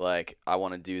you. Like I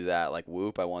want to do that. Like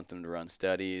Whoop, I want them to run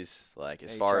studies. Like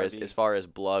as HRV. far as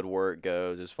blood work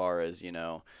goes, as far as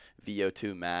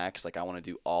VO2 max. Like I want to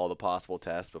do all the possible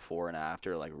tests before and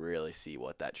after. Like really see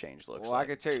what that change looks Well, I like.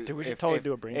 can tell you, Dude, we should if, totally if,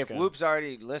 do a brain if scan. Whoop's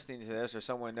already listening to this or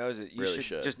someone knows it, you Really should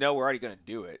should. just know we're already gonna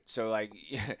do it. So like,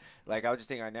 like I was just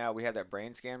thinking right now, we have that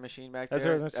brain scan machine back That's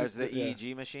there. what I was gonna That's say, the yeah.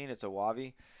 EEG machine. It's a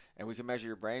Wavi, and we can measure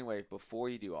your brain wave before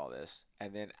you do all this,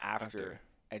 and then after.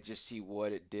 And just see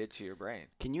what it did to your brain.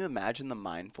 Can you imagine the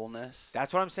mindfulness?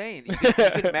 That's what I'm saying. You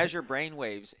can measure brain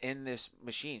waves in this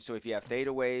machine. So if you have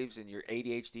theta waves and your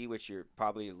ADHD, which you're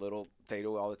probably a little theta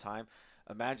all the time,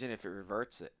 imagine if it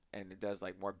reverts it and it does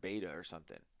like more beta or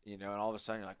something, and all of a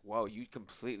sudden you're like, whoa, you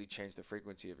completely changed the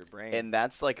frequency of your brain. And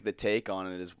that's like the take on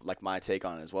it is like my take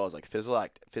on it as well is like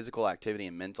physical activity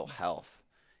and mental health,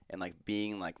 and like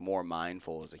being like more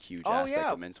mindful is a huge aspect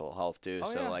yeah. of mental health too.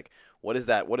 Oh, So yeah. like, what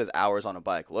does hours on a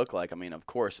bike look like? I mean, of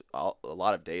course, a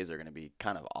lot of days are going to be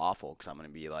kind of awful because I'm going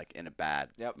to be like in a bad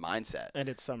Yep. mindset. And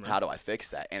it's summer. How do I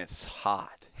fix that? And it's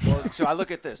hot. Well, so I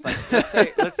look at this. Like,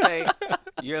 let's say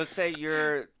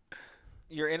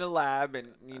you're in a lab and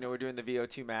we're doing the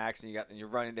VO2 max and you're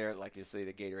running there like you say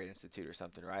the Gatorade Institute or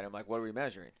something, right? I'm like, what are we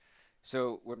measuring?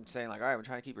 So we're saying like, all right, we're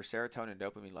trying to keep your serotonin and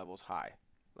dopamine levels high,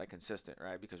 like consistent,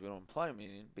 right? Because we don't employ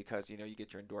because you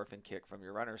get your endorphin kick from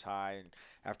your runner's high, and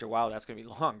after a while that's gonna be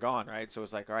long gone, right? So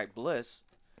it's like, all right, Bliss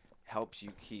helps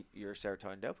you keep your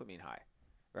serotonin and dopamine high,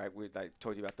 right? I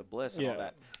told you about the Bliss and all Yeah.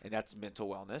 that, and that's mental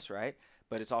wellness, right?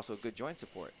 But it's also good joint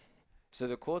support. So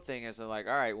the cool thing is they're like,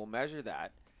 all right, we'll measure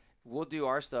that. We'll do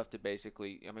our stuff to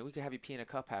basically, we could have you pee in a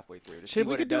cup halfway through to see Shit,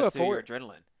 we what could it do does a to your forward-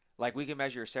 adrenaline. Like we can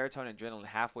measure your serotonin and adrenaline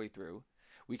halfway through.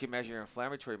 We can measure your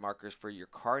inflammatory markers for your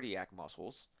cardiac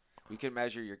muscles. We can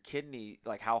measure your kidney,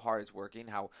 like how hard it's working,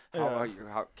 how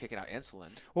you're kicking out insulin.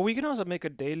 Well, we can also make a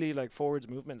daily like forwards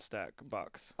movement stack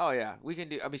box. Oh yeah, we can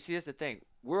do. See, that's the thing.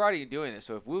 We're already doing this.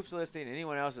 So if Whoop's listening,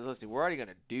 anyone else is listening, we're already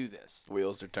gonna do this.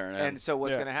 Wheels are turning. And so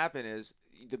what's Yeah. going to happen is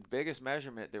the biggest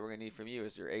measurement that we're going to need from you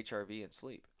is your HRV and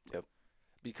sleep. Yep.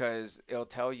 Because it'll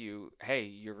tell you, hey,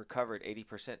 you recovered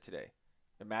 80% today.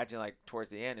 Imagine like towards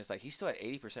the end, it's like he's still at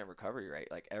 80% recovery rate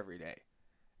like every day.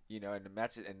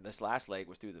 And this last leg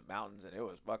was through the mountains and it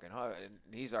was fucking hard. And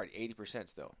he's already 80%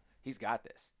 still. He's got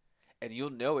this. And you'll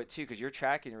know it too because you're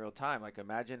tracking in real time. Like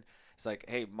imagine it's like,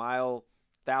 hey, mile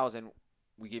 1,000,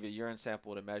 we give you a urine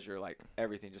sample to measure like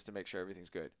everything just to make sure everything's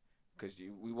good. Because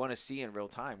we want to see in real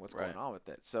time what's going on with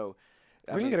it. So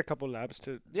We can get a couple labs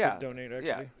to donate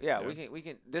actually. Yeah. We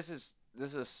can. This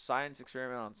is a science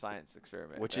experiment on science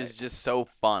experiment, which right? is just so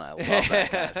fun. I love that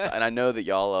kind of stuff, and I know that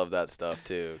y'all love that stuff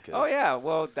too. 'Cause Oh yeah,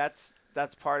 well that's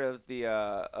part of the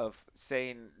of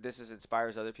saying this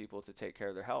inspires other people to take care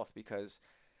of their health. Because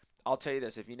I'll tell you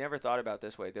this: if you never thought about it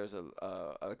this way, there's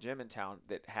a gym in town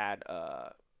that had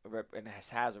and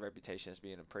has a reputation as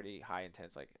being a pretty high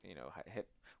intense hip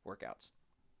workouts.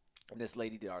 And this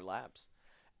lady did our labs.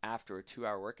 After a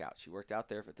 2-hour workout, she worked out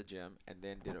there at the gym and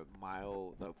then did a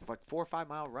 4 or 5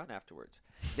 mile run afterwards.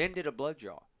 Then did a blood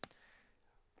draw.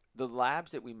 The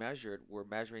labs that we measured were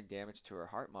measuring damage to her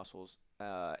heart muscles,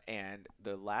 and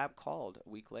the lab called a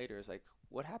week later. Is like,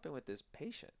 what happened with this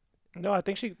patient? No, I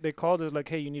think they called us like,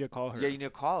 hey, you need to call her. Yeah, you need to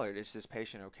call her. Is this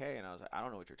patient okay? And I was like, I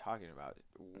don't know what you're talking about.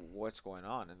 What's going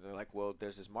on? And they're like, well,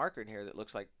 there's this marker in here that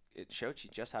looks like it showed she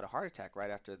just had a heart attack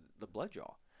right after the blood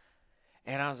draw.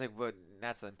 And I was like, but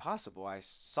that's impossible. I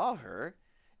saw her,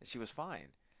 and she was fine.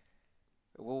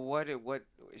 Well, what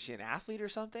is she an athlete or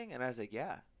something? And I was like,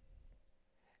 yeah.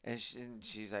 And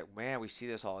she's like, man, we see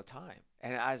this all the time.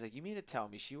 And I was like, you mean to tell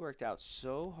me she worked out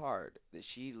so hard that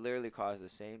she literally caused the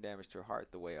same damage to her heart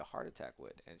the way a heart attack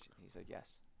would? And he's like,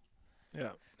 yes.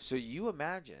 Yeah. So you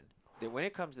imagine then when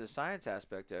it comes to the science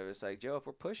aspect of it, it's like, Joe, if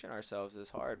we're pushing ourselves this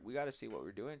hard, we got to see what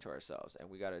we're doing to ourselves, and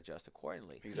we got to adjust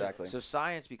accordingly. Exactly. So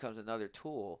science becomes another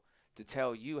tool to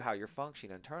tell you how you're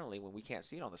functioning internally when we can't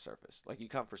see it on the surface. Like, you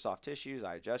come for soft tissues,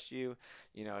 I adjust you.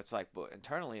 You know, it's like, but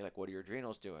internally, like, what are your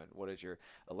adrenals doing? What is your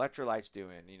electrolytes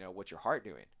doing? You know, what's your heart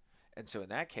doing? And so in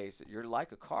that case, you're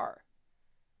like a car.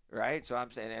 Right, so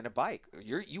I'm saying, and a bike.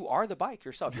 You are the bike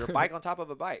yourself. You're a bike on top of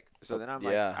a bike. So then I'm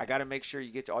like, I got to make sure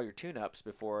you get to all your tune-ups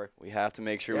before. We have to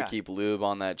make sure Yeah. we keep lube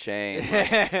on that chain,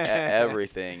 like,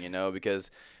 everything, you know,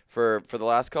 because for the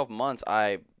last couple months,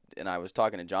 I was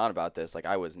talking to John about this. Like,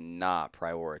 I was not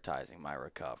prioritizing my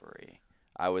recovery.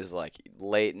 I was like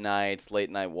late night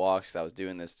walks. I was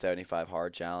doing this 75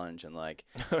 hard challenge, and like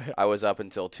I was up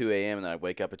until 2 a.m. and then I'd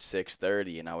wake up at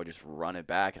 6:30 and I would just run it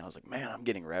back. And I was like, man, I'm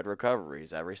getting red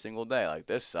recoveries every single day. Like,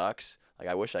 this sucks. Like,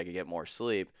 I wish I could get more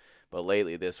sleep. But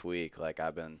lately this week, like,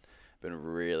 I've been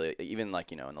really, even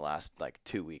like, you know, in the last like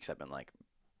 2 weeks, I've been like,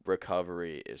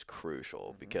 recovery is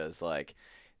crucial because like,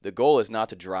 the goal is not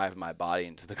to drive my body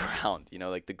into the ground. You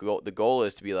know, like the goal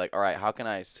is to be like, all right, how can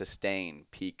I sustain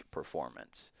peak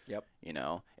performance? Yep. You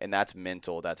know, and that's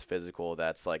mental, that's physical,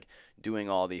 that's like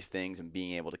doing all these things and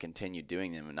being able to continue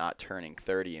doing them and not turning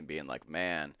 30 and being like,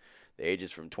 man, the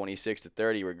ages from 26 to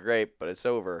 30 were great, but it's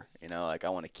over. You know, like, I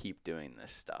want to keep doing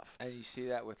this stuff. And you see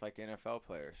that with like NFL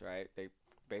players, right? They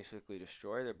basically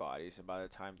destroy their bodies, and by the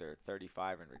time they're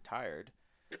 35 and retired,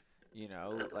 you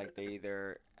know, like, they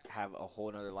either have a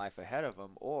whole nother life ahead of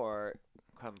them, or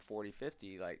come 40,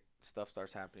 50, like, stuff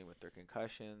starts happening with their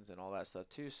concussions and all that stuff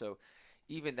too. So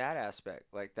even that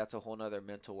aspect, like, that's a whole nother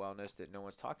mental wellness that no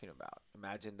one's talking about.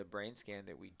 Imagine the brain scan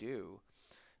that we do,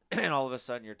 and all of a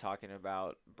sudden you're talking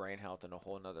about brain health in a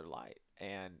whole nother light.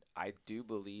 And I do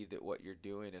believe that what you're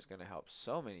doing is going to help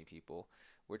so many people.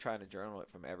 We're trying to journal it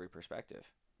from every perspective,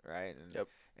 right? And Yep.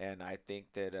 And I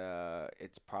think that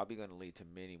it's probably going to lead to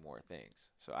many more things.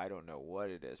 So I don't know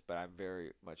what it is, but I'm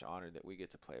very much honored that we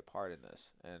get to play a part in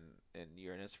this. And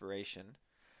you're an inspiration.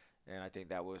 And I think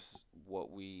that was what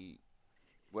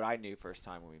I knew first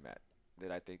time when we met.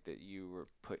 That I think that you were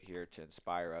put here to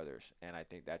inspire others. And I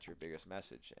think that's your biggest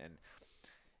message. And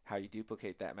how you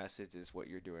duplicate that message is what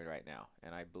you're doing right now.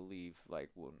 And I believe, like,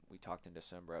 when we talked in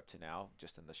December up to now,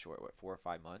 just in the short, 4 or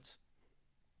 5 months,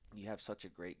 you have such a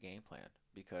great game plan,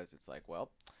 because it's like, well,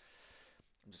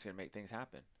 I'm just going to make things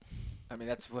happen. I mean,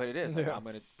 that's what it is. Like, I'm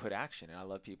going to put action, and I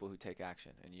love people who take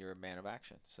action, and you're a man of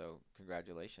action. So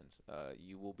congratulations.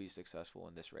 You will be successful,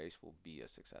 and this race will be a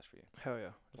success for you. Hell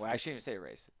yeah. Well, I shouldn't even say a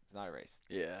race. It's not a race.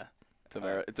 Yeah. It's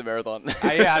a marathon.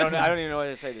 Yeah, I don't even know what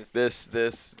to say.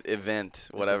 This event,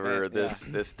 whatever,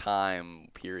 this time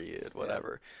period,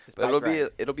 whatever. This But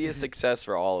bike it'll be a success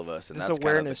for all of us, and This that's kind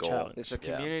of the awareness goal. challenge. It's a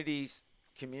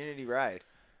community ride.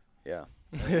 Yeah.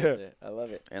 That's it. I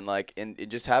love it. And like, and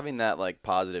just having that like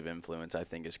positive influence, I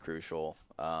think, is crucial.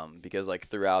 Because like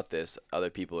throughout this, other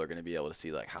people are going to be able to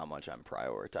see like how much I'm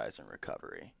prioritizing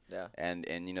recovery. Yeah. And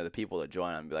you know, the people that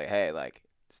join, I'm be like, hey, like,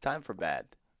 it's time for bed.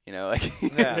 You know, like,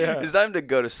 Yeah. it's time to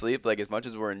go to sleep. Like, as much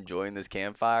as we're enjoying this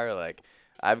campfire, like,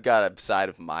 I've got a side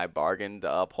of my bargain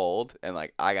to uphold, and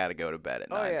like, I got to go to bed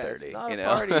at 9:30. It's not you a know,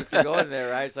 party if you're going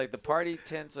there, right? It's like the party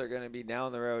tents are going to be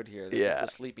down the road here. This is the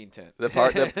sleeping tent.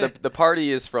 the party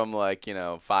is from like, you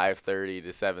know, 5:30 to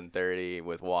 7:30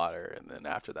 with water, and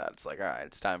then after that, it's like, all right,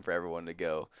 it's time for everyone to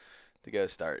go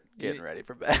start getting ready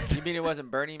for bed. You mean it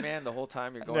wasn't Burning Man the whole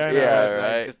time you're going? Yeah, through yeah, it? It was,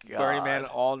 like, right. just Burning Man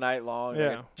all night long.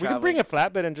 Yeah. like, We can bring a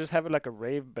flatbed and just have it like a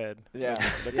rave bed. Yeah,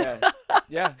 yeah,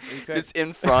 yeah. You could. Just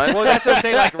in front. Well, that's what I'm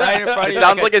saying. Like right in front. of It you,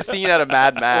 sounds like a scene out of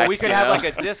Mad Max. Well, we could you have know?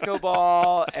 like a disco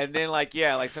ball, and then like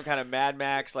some kind of Mad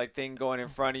Max like thing going in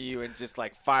front of you, and just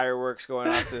like fireworks going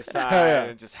off to the side, yeah.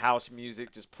 and just house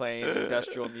music, just playing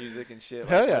industrial music and shit.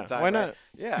 Hell like, yeah. one time, Why right? not?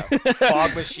 Yeah,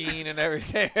 fog machine and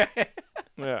everything.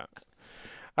 Yeah.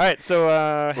 All right, so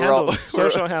handles,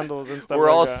 social handles and stuff. We're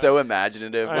like all that. so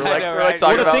imaginative. I We're know, like right? talking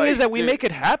Well, the about thing like, is that we dude. make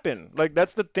it happen. Like,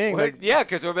 that's the thing. Well, Like, yeah,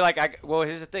 because we'll be like, well,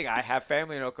 here's the thing. I have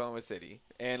family in Oklahoma City,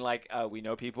 and like we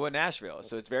know people in Nashville,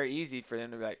 so it's very easy for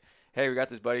them to be like, hey, we got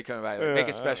this buddy coming by. Like, make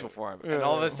it special for him, and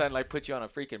all of a sudden, like, put you on a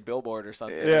freaking billboard or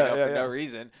something, for no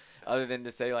reason, other than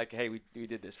to say like, hey, we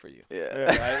did this for you. yeah.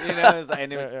 Right? You know, it was like,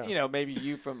 and it was, Yeah. maybe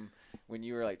you from when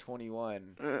you were like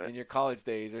 21 in your college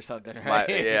days or something, My, right?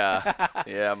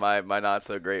 yeah, my not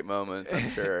so great moments, I'm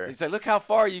sure. He's like, look how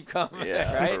far you've come.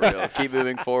 Yeah, right? for real. Keep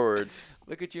moving forwards.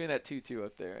 Look at you in that tutu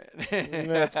up there.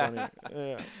 that's funny.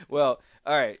 Yeah. Well,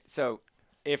 all right. So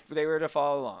if they were to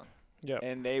follow along Yeah.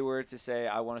 and they were to say,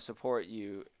 I want to support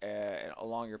you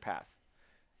along your path,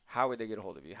 how would they get a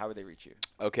hold of you? How would they reach you?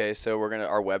 Okay, so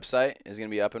our website is gonna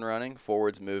be up and running,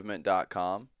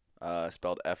 forwardsmovement.com.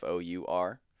 spelled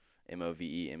FOURMOVEMENT.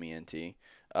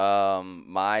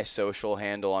 My social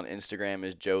handle on Instagram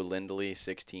is Joe Lindley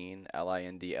 16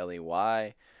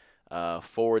 LINDLEY.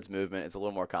 Forwards movement. It's a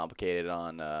little more complicated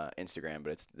on Instagram,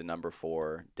 but it's the number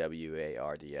 4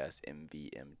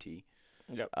 WARDSMVMT.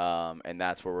 Yep. And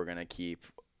that's where we're gonna keep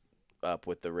up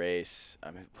with the race. I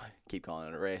mean, keep calling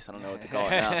it a race. I don't know what to call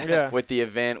it now. Yeah. With the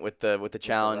event, with the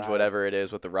challenge, ride. whatever it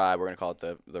is, with the ride, we're gonna call it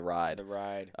the ride. The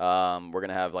ride. We're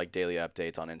gonna have like daily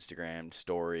updates on Instagram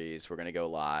stories. We're gonna go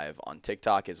live on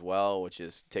TikTok as well, which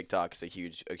is TikTok is a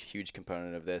huge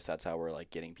component of this. That's how we're like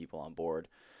getting people on board.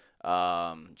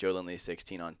 Joe Lindley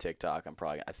 16 on TikTok.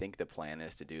 I think the plan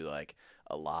is to do like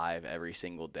a live every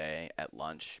single day at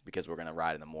lunch, because we're gonna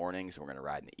ride in the mornings and we're gonna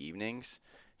ride in the evenings,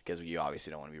 because you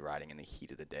obviously don't want to be riding in the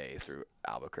heat of the day through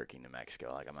Albuquerque, New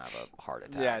Mexico. Like I'm gonna have a heart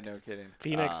attack. Yeah, no kidding.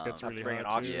 Phoenix gets I'll really Bring an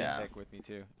hot too. oxygen Yeah. tank with me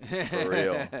too. For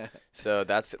real. So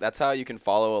that's how you can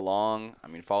follow along. I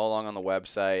mean, follow along on the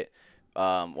website.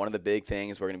 One of the big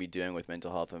things we're going to be doing with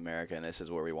Mental Health of America, and this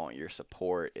is where we want your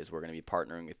support, is we're going to be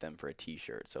partnering with them for a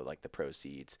T-shirt. So like the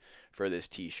proceeds for this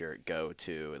T-shirt go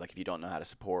to, like, if you don't know how to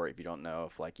support, if you don't know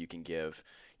if like you can give,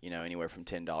 anywhere from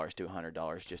 $10 to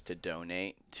 $100 just to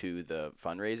donate to the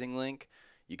fundraising link,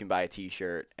 you can buy a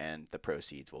T-shirt and the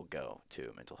proceeds will go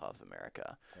to Mental Health of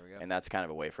America. There we go. And that's kind of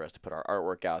a way for us to put our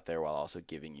artwork out there while also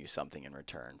giving you something in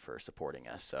return for supporting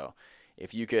us. So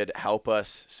if you could help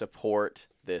us support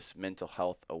this mental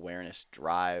health awareness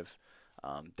drive,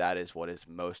 that is what is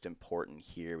most important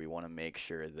here. We want to make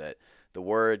sure that the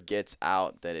word gets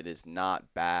out that it is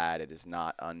not bad, it is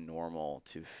not unnormal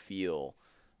to feel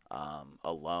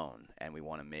alone, and we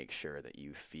want to make sure that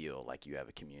you feel like you have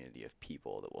a community of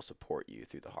people that will support you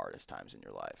through the hardest times in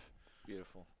your life.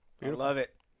 Beautiful. Beautiful. I love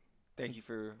it. Thank you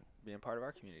for being part of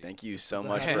our community. Thank you so The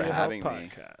much Mental for Health having me.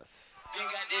 Podcast. You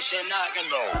got this shit knocking,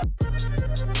 though.